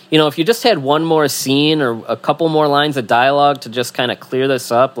like, if you just had one more scene or a couple more lines of dialogue to just kind of clear this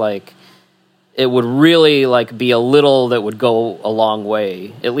up, like, it would really, like, be a little that would go a long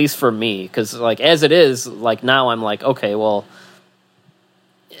way, at least for me, because, like, as it is, like, now I'm like, okay, well,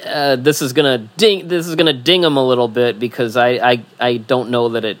 this is gonna ding them a little bit, because I don't know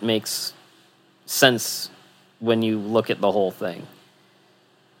that it makes sense when you look at the whole thing.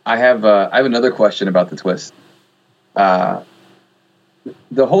 I have another question about the twist. The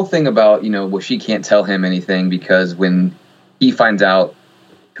whole thing about, she can't tell him anything because when he finds out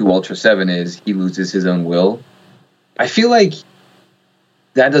who Ultra 7 is, he loses his own will. I feel like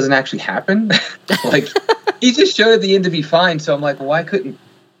that doesn't actually happen. Like, he just showed at the end to be fine, so I'm like, well, why couldn't...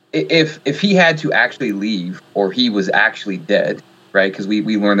 If he had to actually leave, or he was actually dead, right? Because we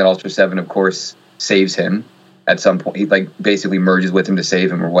learned that Ultra 7, of course, saves him. At some point, he like basically merges with him to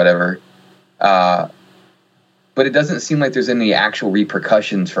save him or whatever. But it doesn't seem like there's any actual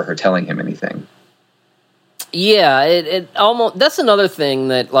repercussions for her telling him anything. Yeah, it almost, that's another thing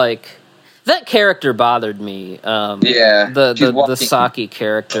that, like, that character bothered me. The Saki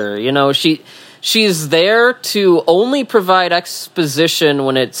character, she's there to only provide exposition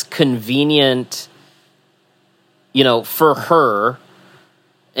when it's convenient, for her.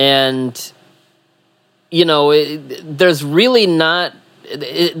 And, you know, there's really not...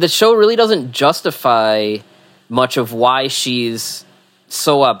 the show really doesn't justify much of why she's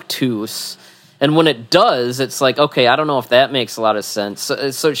so obtuse. And when it does, it's like, okay, I don't know if that makes a lot of sense.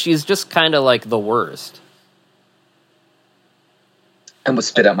 So she's just kind of like the worst. I almost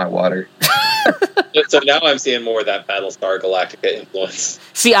spit out my water. So now I'm seeing more of that Battlestar Galactica influence.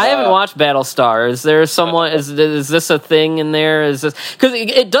 See, I haven't watched Battlestar. Is there someone? Is this a thing in there? Is this because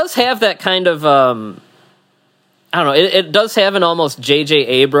it does have that kind of? I don't know. It does have an almost J.J.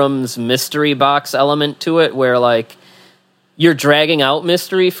 Abrams mystery box element to it, where like you're dragging out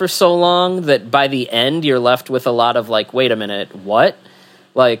mystery for so long that by the end you're left with a lot of like, wait a minute, what?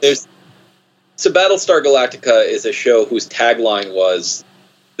 Like, so Battlestar Galactica is a show whose tagline was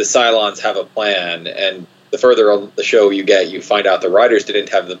the Cylons have a plan, and the further on the show you get, you find out the writers didn't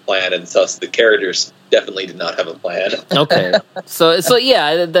have the plan, and thus the characters definitely did not have a plan. Okay, so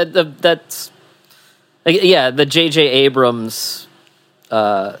yeah, that's the J.J. Abrams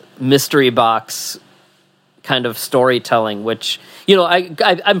mystery box kind of storytelling, which, you know,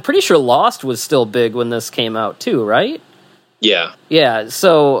 I'm pretty sure Lost was still big when this came out too, right? Yeah. Yeah,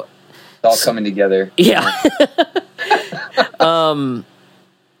 so It's all coming together. Yeah.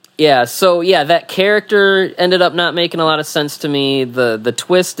 Yeah, so yeah, that character ended up not making a lot of sense to me. The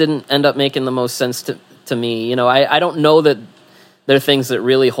twist didn't end up making the most sense to me. You know, I don't know that there are things that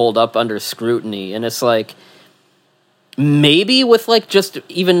really hold up under scrutiny, and it's like maybe with like just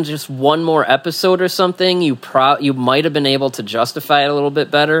one more episode or something, you might have been able to justify it a little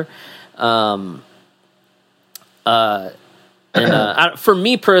bit better. For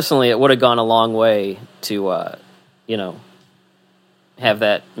me personally, it would have gone a long way to you know, have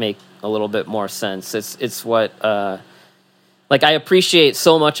that make a little bit more sense. It's what like I appreciate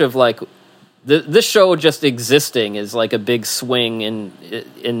so much of like this show just existing is like a big swing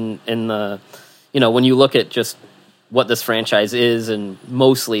in the, you know, when you look at just what this franchise is and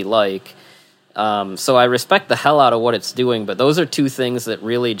mostly like. So I respect the hell out of what it's doing, but those are two things that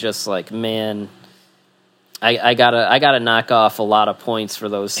really just like, man, I gotta knock off a lot of points for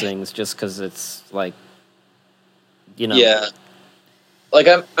those things just because it's like, you know. Yeah. Like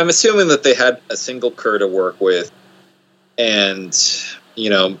I'm assuming that they had a single crew to work with, and you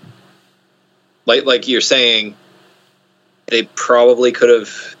know, like you're saying, they probably could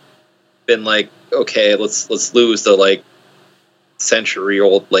have been like, okay, let's lose the like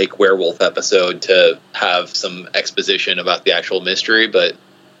century-old lake werewolf episode to have some exposition about the actual mystery, but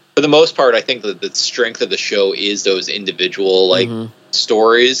for the most part, I think that the strength of the show is those individual like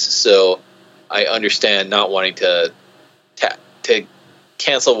stories. So I understand not wanting to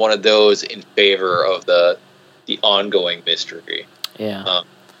cancel one of those in favor of the ongoing mystery. Yeah.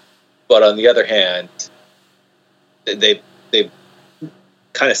 But on the other hand, they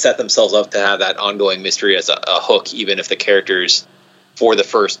kind of set themselves up to have that ongoing mystery as a hook, even if the characters for the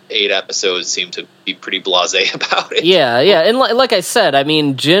first 8 episodes seem to be pretty blasé about it. Yeah, and like I said, I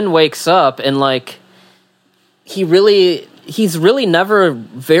mean, Jin wakes up and like he's really never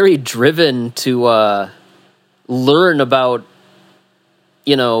very driven to learn about,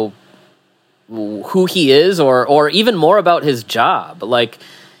 you know, who he is or even more about his job. Like,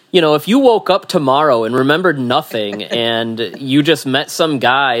 you know, if you woke up tomorrow and remembered nothing and you just met some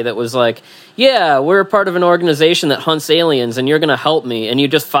guy that was like, yeah, we're part of an organization that hunts aliens and you're going to help me, and you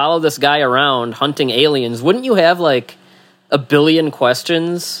just follow this guy around hunting aliens, wouldn't you have like a billion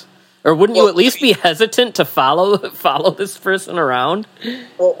questions? Or wouldn't you at least be hesitant to follow this person around?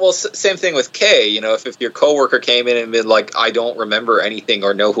 Well, same thing with Kay. You know, if your coworker came in and been like, I don't remember anything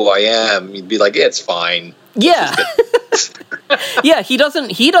or know who I am, you'd be like, yeah, it's fine. Yeah. Yeah, he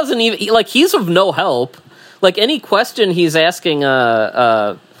doesn't even, like, he's of no help. Like, any question he's asking,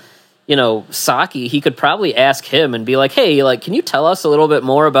 you know, Saki, he could probably ask him and be like, hey, like, can you tell us a little bit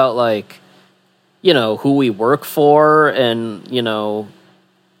more about, like, you know, who we work for and, you know,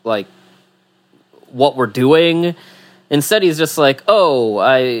 like, what we're doing. Instead, he's just like,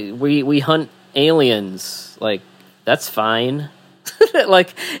 oh, we hunt aliens. Like, that's fine.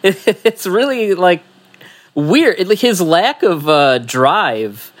 Like, it's really, like, weird. His lack of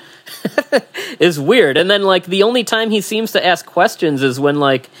drive is weird. And then, like, the only time he seems to ask questions is when,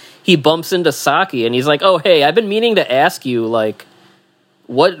 like, he bumps into Saki and he's like, oh, hey, I've been meaning to ask you, like,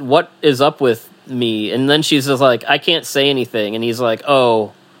 what is up with me? And then she's just like, I can't say anything. And he's like,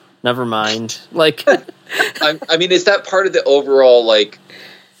 oh, never mind. Like, I mean, is that part of the overall, like,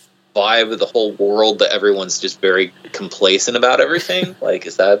 vibe of the whole world that everyone's just very complacent about everything? Like,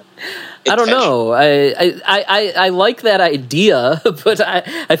 is that I don't know. I like that idea, but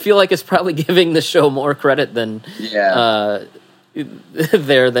I feel like it's probably giving the show more credit than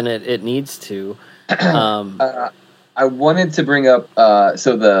there than it needs to. I wanted to bring up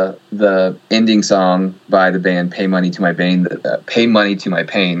so the ending song by the band Pay Money to My Pain. Pay Money to My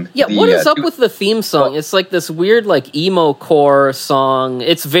Pain. Yeah, what is up with the theme song? It's like this weird like emo core song.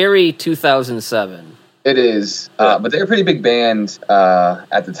 It's very 2007. It is, but they're a pretty big band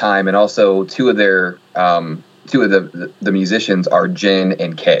at the time, and also two of the musicians are Jin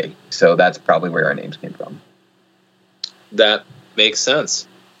and Kay, so that's probably where our names came from. That makes sense.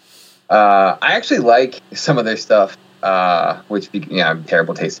 I actually like some of their stuff, which I'm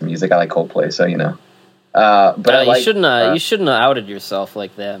terrible taste in music. I like Coldplay, so But you shouldn't have outed yourself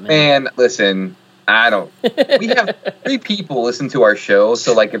like that, man. Man, listen. I don't. We have 3 people listen to our show,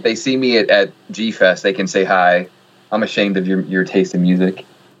 so like if they see me at G-Fest, they can say hi. I'm ashamed of your taste in music.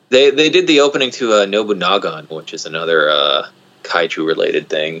 They did the opening to Nobunaga, which is another kaiju related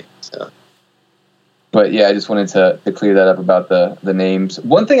thing. So. But yeah, I just wanted to clear that up about the names.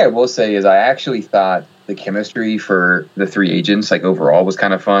 One thing I will say is I actually thought the chemistry for the 3 agents, like overall, was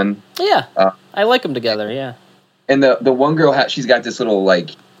kind of fun. Yeah, I like them together. Yeah, and the one girl she's got this little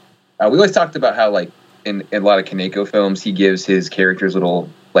like. We always talked about how, like, in a lot of Kaneko films, he gives his characters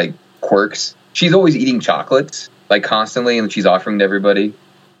little, like, quirks. She's always eating chocolates, like, constantly, and she's offering to everybody.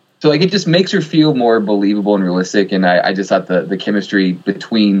 So, like, it just makes her feel more believable and realistic, and I just thought the chemistry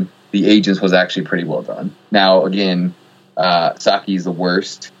between the agents was actually pretty well done. Now, again, Saki's the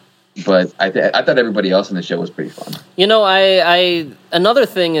worst, but I thought everybody else in the show was pretty fun. Another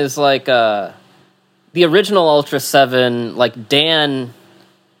thing is, like, the original Ultra 7, like, Dan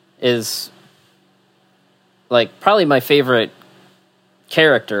is like probably my favorite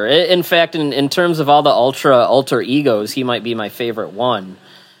character. In fact, in terms of all the alter egos, he might be my favorite one.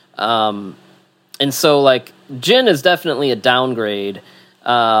 And so like Jin is definitely a downgrade.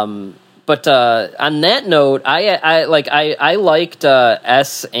 But on that note, I liked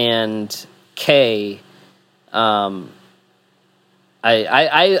S and K. I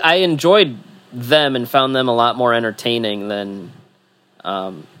enjoyed them and found them a lot more entertaining than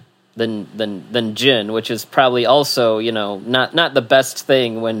Jin, which is probably also, not the best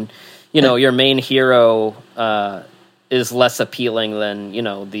thing when, your main hero is less appealing than,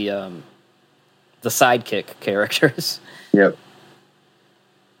 the sidekick characters. Yep.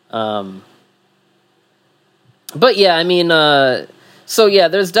 But yeah, I mean, so yeah,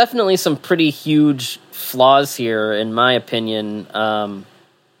 there's definitely some pretty huge flaws here, in my opinion.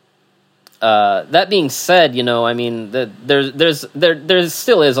 That being said, I mean, there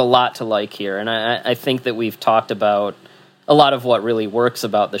still is a lot to like here, and I think that we've talked about a lot of what really works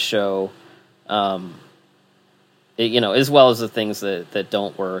about the show, as well as the things that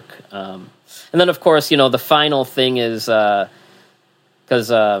don't work. And then, of course, the final thing is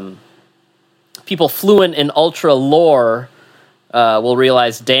because people fluent in Ultra lore will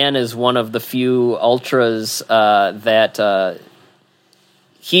realize Dan is one of the few Ultras that.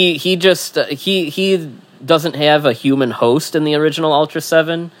 He doesn't have a human host in the original Ultra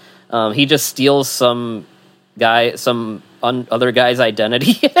 7. He just steals some other guy's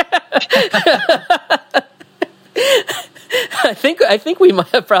identity. I think we might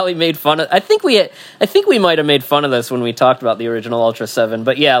have probably made fun of. I think we might have made fun of this when we talked about the original Ultra 7.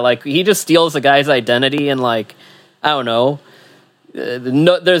 But yeah, like he just steals a guy's identity and like I don't know.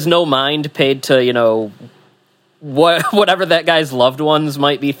 There's no mind paid to whatever that guy's loved ones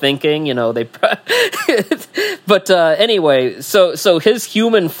might be thinking, but anyway, so his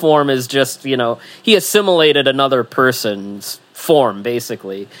human form is just, he assimilated another person's form,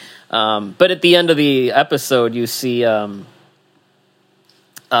 basically. But at the end of the episode, you see, at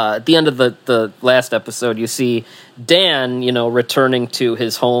the end of the last episode, you see Dan, returning to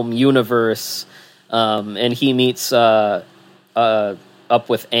his home universe, and he meets up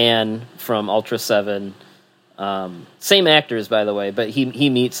with Anne from Ultra 7. Same actors, by the way, but he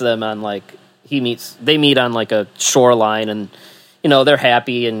meets them on they meet on like a shoreline, and they're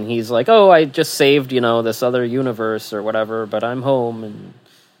happy, and he's like, oh, I just saved this other universe or whatever, but I'm home,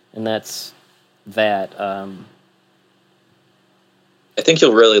 and that's that. I think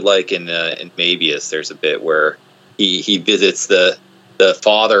you'll really like in Mabius. There's a bit where he visits the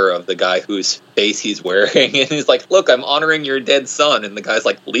father of the guy whose face he's wearing, and he's like, look, I'm honoring your dead son, and the guy's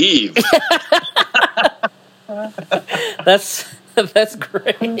like, leave. That's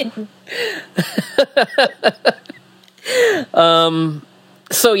great.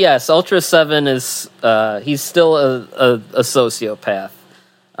 So yes, Ultra 7 is he's still a sociopath.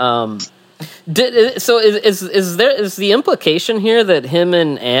 Is the implication here that him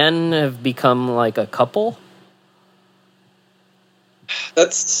and Anne have become like a couple?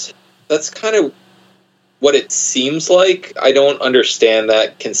 That's kind of what it seems like. I don't understand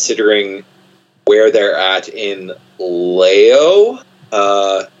that considering where they're at in Leo.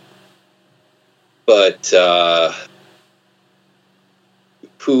 But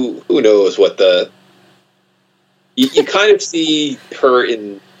who knows what you kind of see her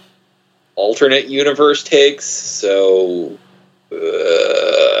in alternate universe takes, so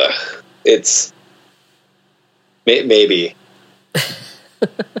it's maybe.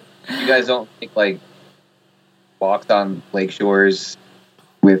 You guys don't think like walks on lake shores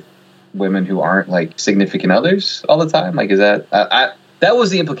with women who aren't like significant others all the time? Like, is that that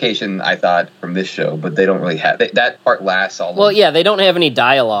was the implication I thought from this show, but they don't really have that part lasts all. Well, yeah, they don't have any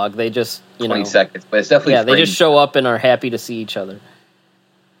dialogue. They just 20 seconds, but it's definitely they just show up and are happy to see each other.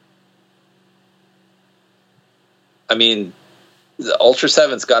 I mean, the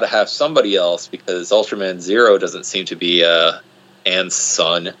Ultraseven's got to have somebody else because Ultraman Zero doesn't seem to be Anne's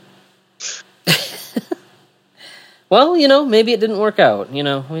son. Well, maybe it didn't work out. We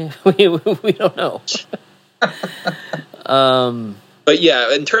don't know. But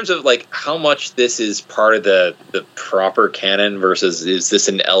yeah, in terms of like how much this is part of the proper canon versus is this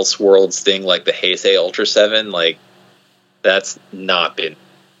an Elseworlds thing like the Heisei Ultra 7, like that's not been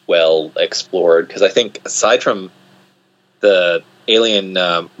well explored because I think aside from the alien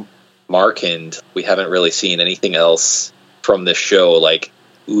Markand, we haven't really seen anything else from this show like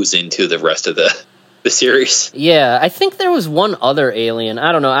ooze into the rest of the series. Yeah, I think there was one other alien.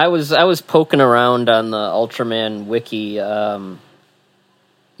 I don't know. I was poking around on the Ultraman wiki.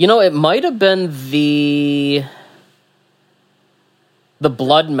 It might have been the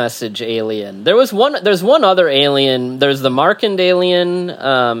blood message alien. There's one other alien. There's the Markand alien,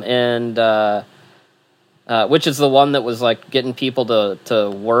 and which is the one that was like getting people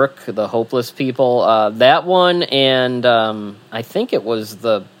to work, the hopeless people. That one, and I think it was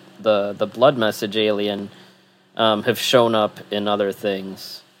the blood message alien have shown up in other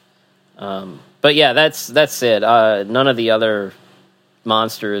things. But yeah, that's it. None of the other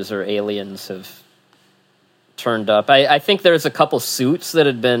monsters or aliens have turned up. I think there's a couple suits that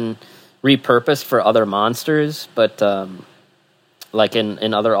had been repurposed for other monsters, but like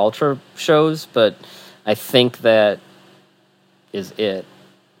in other Ultra shows, but I think that is it.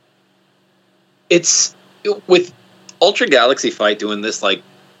 It's with Ultra Galaxy Fight doing this like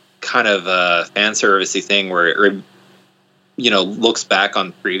kind of fan servicey thing where it looks back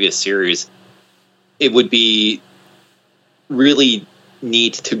on previous series. It would be really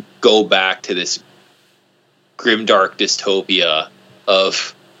neat to go back to this grimdark dystopia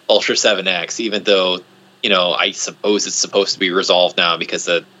of Ultraseven X, even though I suppose it's supposed to be resolved now because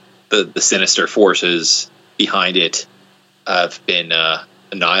the sinister forces behind it have been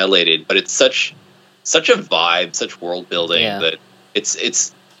annihilated. But it's such a vibe, such world building that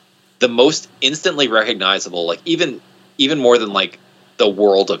it's the most instantly recognizable. Like even more than like the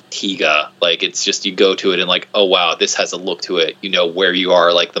world of Tiga. Like it's just you go to it and like, oh wow, this has a look to it. You know where you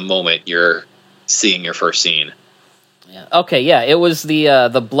are like the moment you're seeing your first scene. Yeah. Okay. Yeah. It was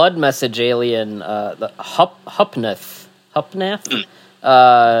the blood message alien, the Hupnath.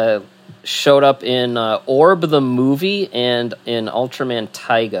 Showed up in Orb the movie and in Ultraman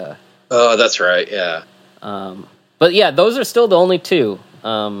Taiga. Oh, that's right. Yeah. But yeah, those are still the only two.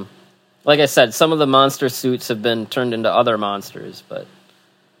 Like I said, some of the monster suits have been turned into other monsters, but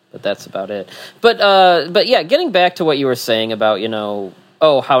that's about it. But yeah, getting back to what you were saying about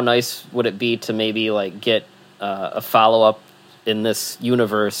how nice would it be to maybe like get a follow up in this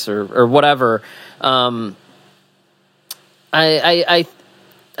universe or whatever. I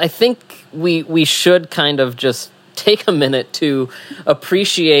think we should kind of just take a minute to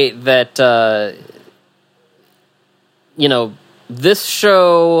appreciate that this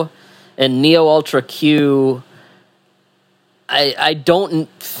show and Neo Ultra Q, I don't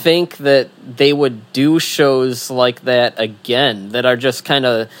think that they would do shows like that again, that are just kind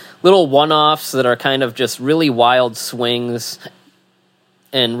of little one-offs that are kind of just really wild swings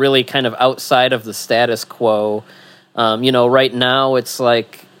and really kind of outside of the status quo. Right now it's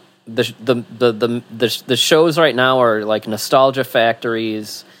like the shows right now are like nostalgia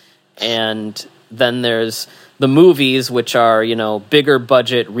factories, and then there's the movies, which are bigger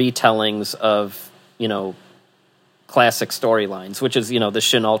budget retellings of classic storylines, which is the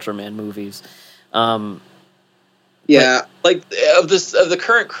Shin Ultraman movies. Yeah, like of the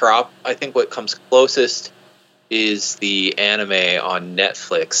current crop, I think what comes closest is the anime on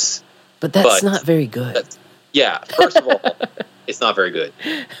Netflix. But that's not very good. Yeah, first of all, it's not very good.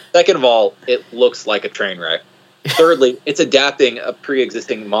 Second of all, it looks like a train wreck. Thirdly, it's adapting a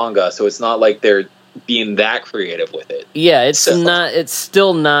pre-existing manga, so it's not like they're being that creative with it. Yeah, it's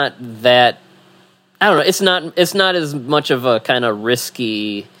still not that I don't know. It's not as much of a kind of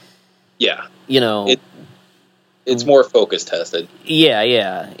risky. Yeah. It's more focus tested. Yeah.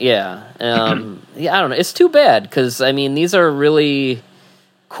 Yeah, I don't know. It's too bad because I mean these are really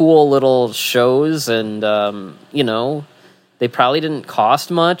cool little shows, and they probably didn't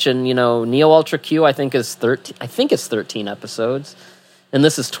cost much. And Neo Ultra Q I think is 13. I think it's 13 episodes, and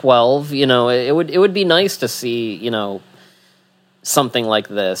this is 12. It would be nice to see something like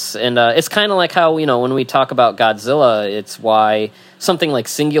this. And it's kind of like how when we talk about Godzilla, it's why something like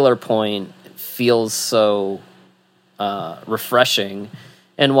Singular Point feels so refreshing,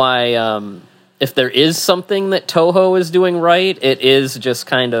 and why if there is something that Toho is doing right, it is just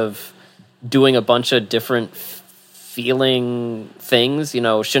kind of doing a bunch of different feeling things.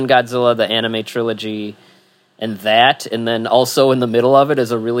 Shin Godzilla, the anime trilogy, and then also in the middle of it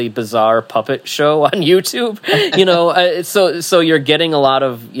is a really bizarre puppet show on YouTube. So you're getting a lot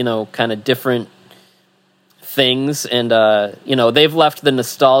of kind of different things, and they've left the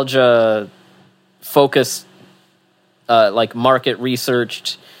nostalgia focused, like market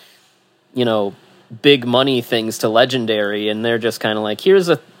researched, big money things to Legendary, and they're just kind of like, here's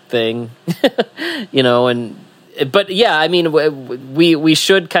a thing, but yeah, I mean, we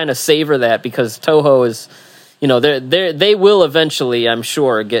should kind of savor that, because Toho is, they will eventually, I'm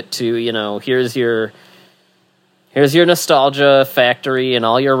sure, get to, here's your nostalgia factory and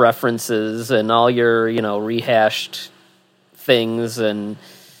all your references and all your, rehashed things, and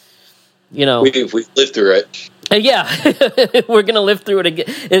we've lived through it. Yeah, we're gonna live through it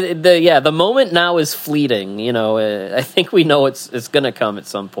again. The moment now is fleeting. I think we know it's gonna come at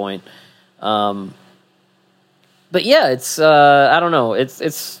some point. But yeah, it's I don't know.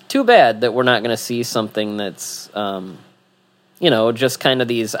 It's too bad that we're not gonna see something that's just kind of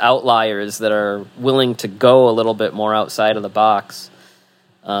these outliers that are willing to go a little bit more outside of the box.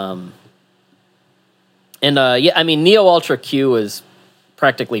 I mean, Neo Ultra Q is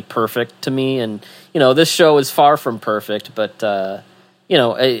practically perfect to me, and this show is far from perfect, but there's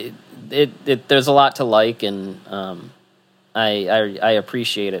a lot to like, and I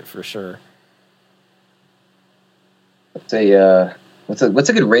appreciate it for sure. What's a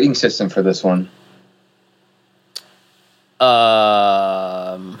good rating system for this one?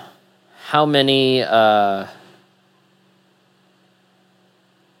 How many?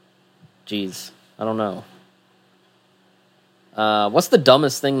 Geez, I don't know. What's the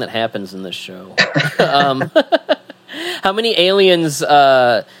dumbest thing that happens in this show? How many aliens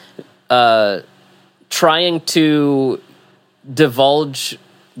trying to divulge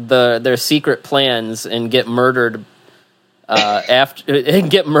their secret plans and get murdered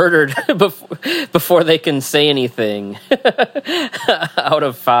before they can say anything out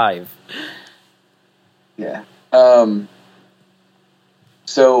of 5? Yeah.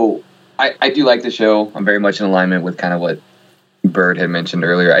 So I do like the show. I'm very much in alignment with kind of what Byrd had mentioned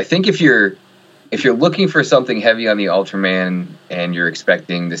earlier. I think if you're looking for something heavy on the Ultraman and you're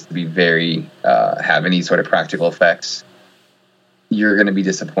expecting this to be very have any sort of practical effects, you're going to be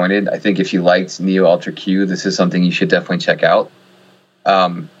disappointed. I think if you liked Neo Ultra Q, this is something you should definitely check out.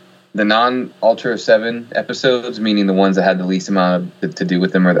 The non-Ultraseven episodes, meaning the ones that had the least amount to do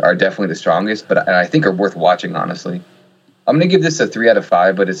with them, are definitely the strongest, but I think are worth watching, honestly. I'm going to give this a 3 out of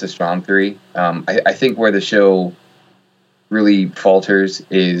 5, but it's a strong 3. I think where the show really falters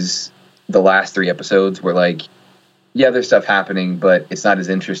is the last 3 episodes, where, like, yeah, there's stuff happening, but it's not as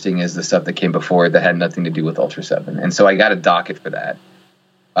interesting as the stuff that came before that had nothing to do with Ultraseven. And so I got a docket for that.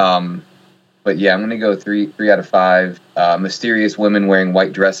 But yeah, I'm going to go 3 out of 5. Mysterious women wearing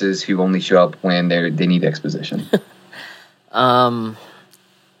white dresses who only show up when they need exposition. I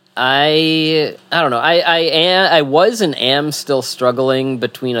don't know. I was and am still struggling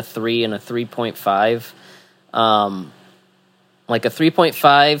between a 3 and a 3.5. Like a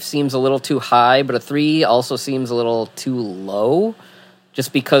 3.5 seems a little too high, but a 3 also seems a little too low,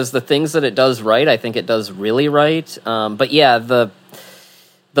 just because the things that it does right, I think it does really right. But yeah, the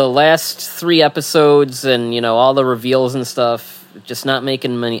last 3 episodes and all the reveals and stuff, just not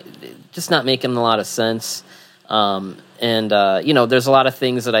making a lot of sense. And there's a lot of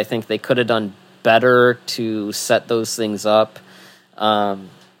things that I think they could have done better to set those things up.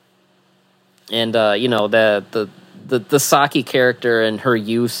 The Saki character and her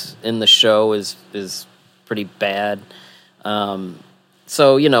use in the show is pretty bad.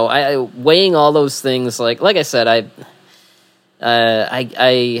 So weighing all those things, like I said,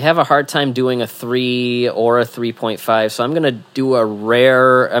 I have a hard time doing a 3 or a 3.5. So I'm gonna do a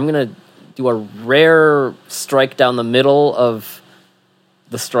rare strike down the middle of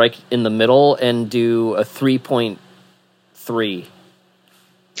the strike in the middle and do a 3.3.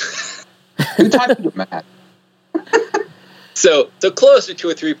 Who taught you math? So closer to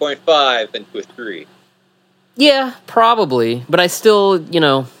a 3.5 than to a 3. Yeah, probably, but I still,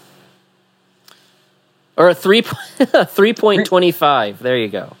 or a 3.25. There you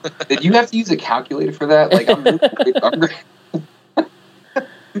go. Did you have to use a calculator for that? Like, I'm really hungry.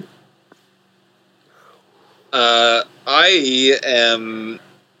 I am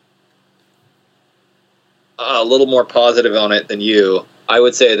a little more positive on it than you. I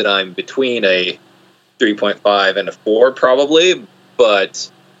would say that I'm between a 3.5 and a 4 probably,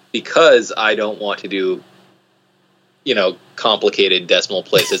 but because I don't want to do, complicated decimal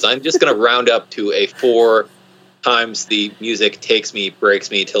places, I'm just going to round up to a 4 times the music takes me,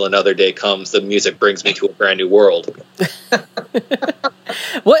 breaks me, till another day comes. The music brings me to a brand new world.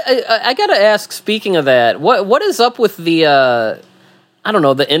 What I gotta ask, speaking of that, what is up with the I don't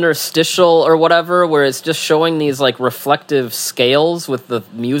know, the interstitial or whatever, where it's just showing these like reflective scales with the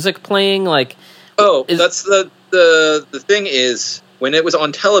music playing? Like, that's the thing is, when it was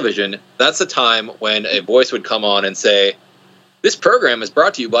on television, that's the time when a voice would come on and say, "This program is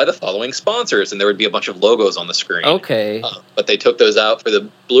brought to you by the following sponsors," and there would be a bunch of logos on the screen. Okay. But they took those out for the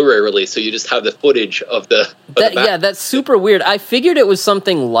Blu-ray release, so you just have the footage of the... Yeah, that's super weird. I figured it was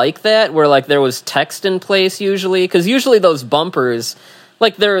something like that, where like there was text in place usually, because usually those bumpers,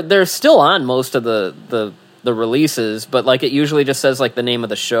 like they're still on most of the releases, but like it usually just says like the name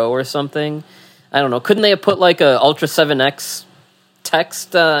of the show or something. I don't know. Couldn't they have put like a Ultraseven X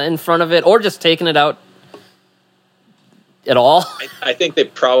text in front of it, or just taken it out at all? I think they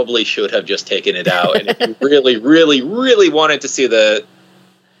probably should have just taken it out. And if you really, really, really wanted to see the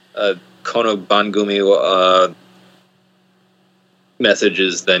Kono Bangumi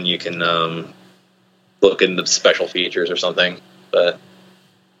messages, then you can look in the special features or something. But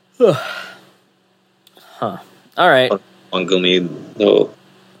All right. Bangumi no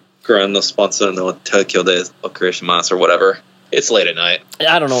Gran no sponsor no Tokyo de Okurishima or whatever. It's late at night.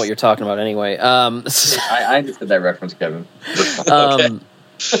 I don't know what you're talking about anyway. I understood that reference, Kevin. Okay.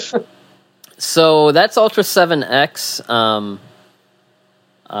 So that's Ultraseven X.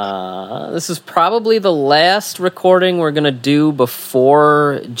 This is probably the last recording we're going to do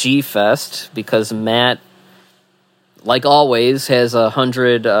before G-Fest, because Matt, like always, has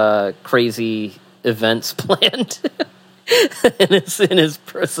 100 crazy events planned in his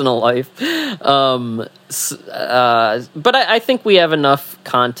personal life. But I think we have enough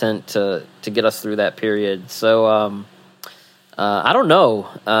content to get us through that period. So I don't know.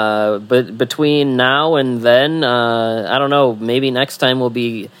 But between now and then, I don't know. Maybe next time will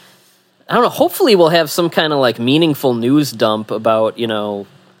be, I don't know. Hopefully we'll have some kind of like meaningful news dump about,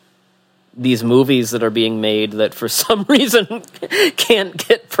 these movies that are being made that for some reason can't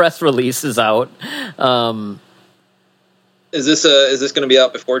get press releases out. Is this going to be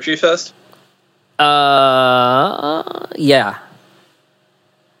out before G-Fest? Yeah.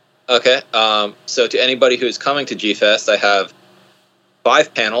 Okay. So to anybody who's coming to G-Fest, I have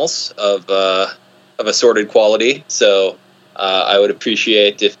 5 panels of assorted quality. So I would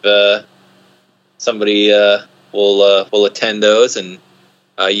appreciate if somebody will attend those, and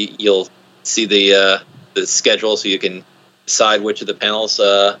you'll see the schedule, so you can decide which of the panels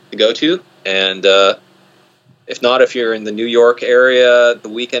to go to. And if not, if you're in the New York area, the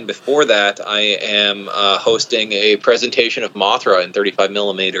weekend before that, I am hosting a presentation of Mothra in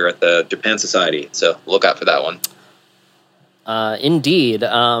 35mm at the Japan Society. So look out for that one. Indeed.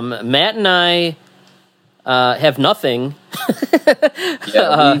 Matt and I have nothing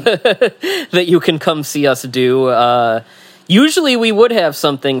that you can come see us do. Usually we would have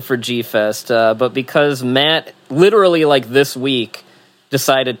something for G-Fest, but because Matt literally like this week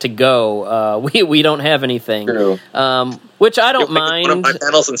decided to go, we don't have anything. True. Which I don't mind. One of my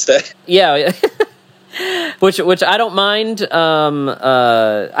panels instead. Yeah. which I don't mind.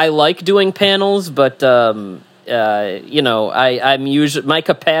 I like doing panels, but I'm usually, my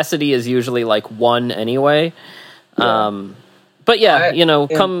capacity is usually like 1 anyway. Yeah. But yeah,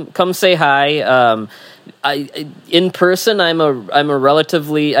 come say hi. In person, I'm a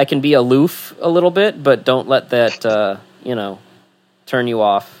relatively, I can be aloof a little bit, but don't let that turn you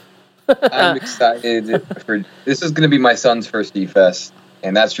off. I'm excited for this. Is going to be my son's first G-Fest,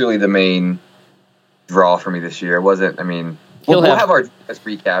 and that's really the main draw for me this year. It wasn't. I mean, we'll have our G-Fest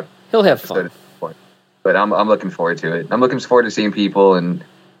recap. He'll have fun, but I'm looking forward to it. I'm looking forward to seeing people and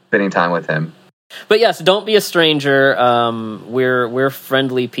spending time with him. But yes, don't be a stranger. We're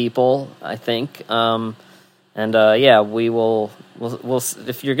friendly people, I think. We'll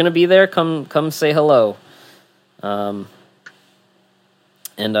if you're gonna be there, come say hello. All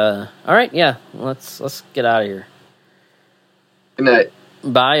right, yeah, let's get out of here. Good night.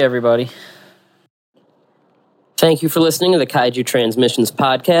 Bye, everybody. Thank you for listening to the Kaiju Transmissions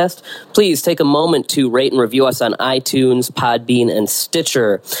podcast. Please take a moment to rate and review us on iTunes, Podbean, and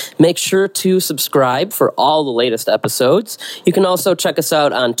Stitcher. Make sure to subscribe for all the latest episodes. You can also check us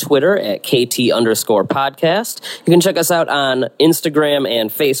out on Twitter at KT_podcast. You can check us out on Instagram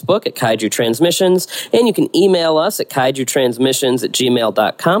and Facebook at Kaiju Transmissions. And you can email us at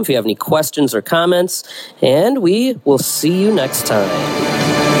kaijutransmissions@gmail.com if you have any questions or comments. And we will see you next time.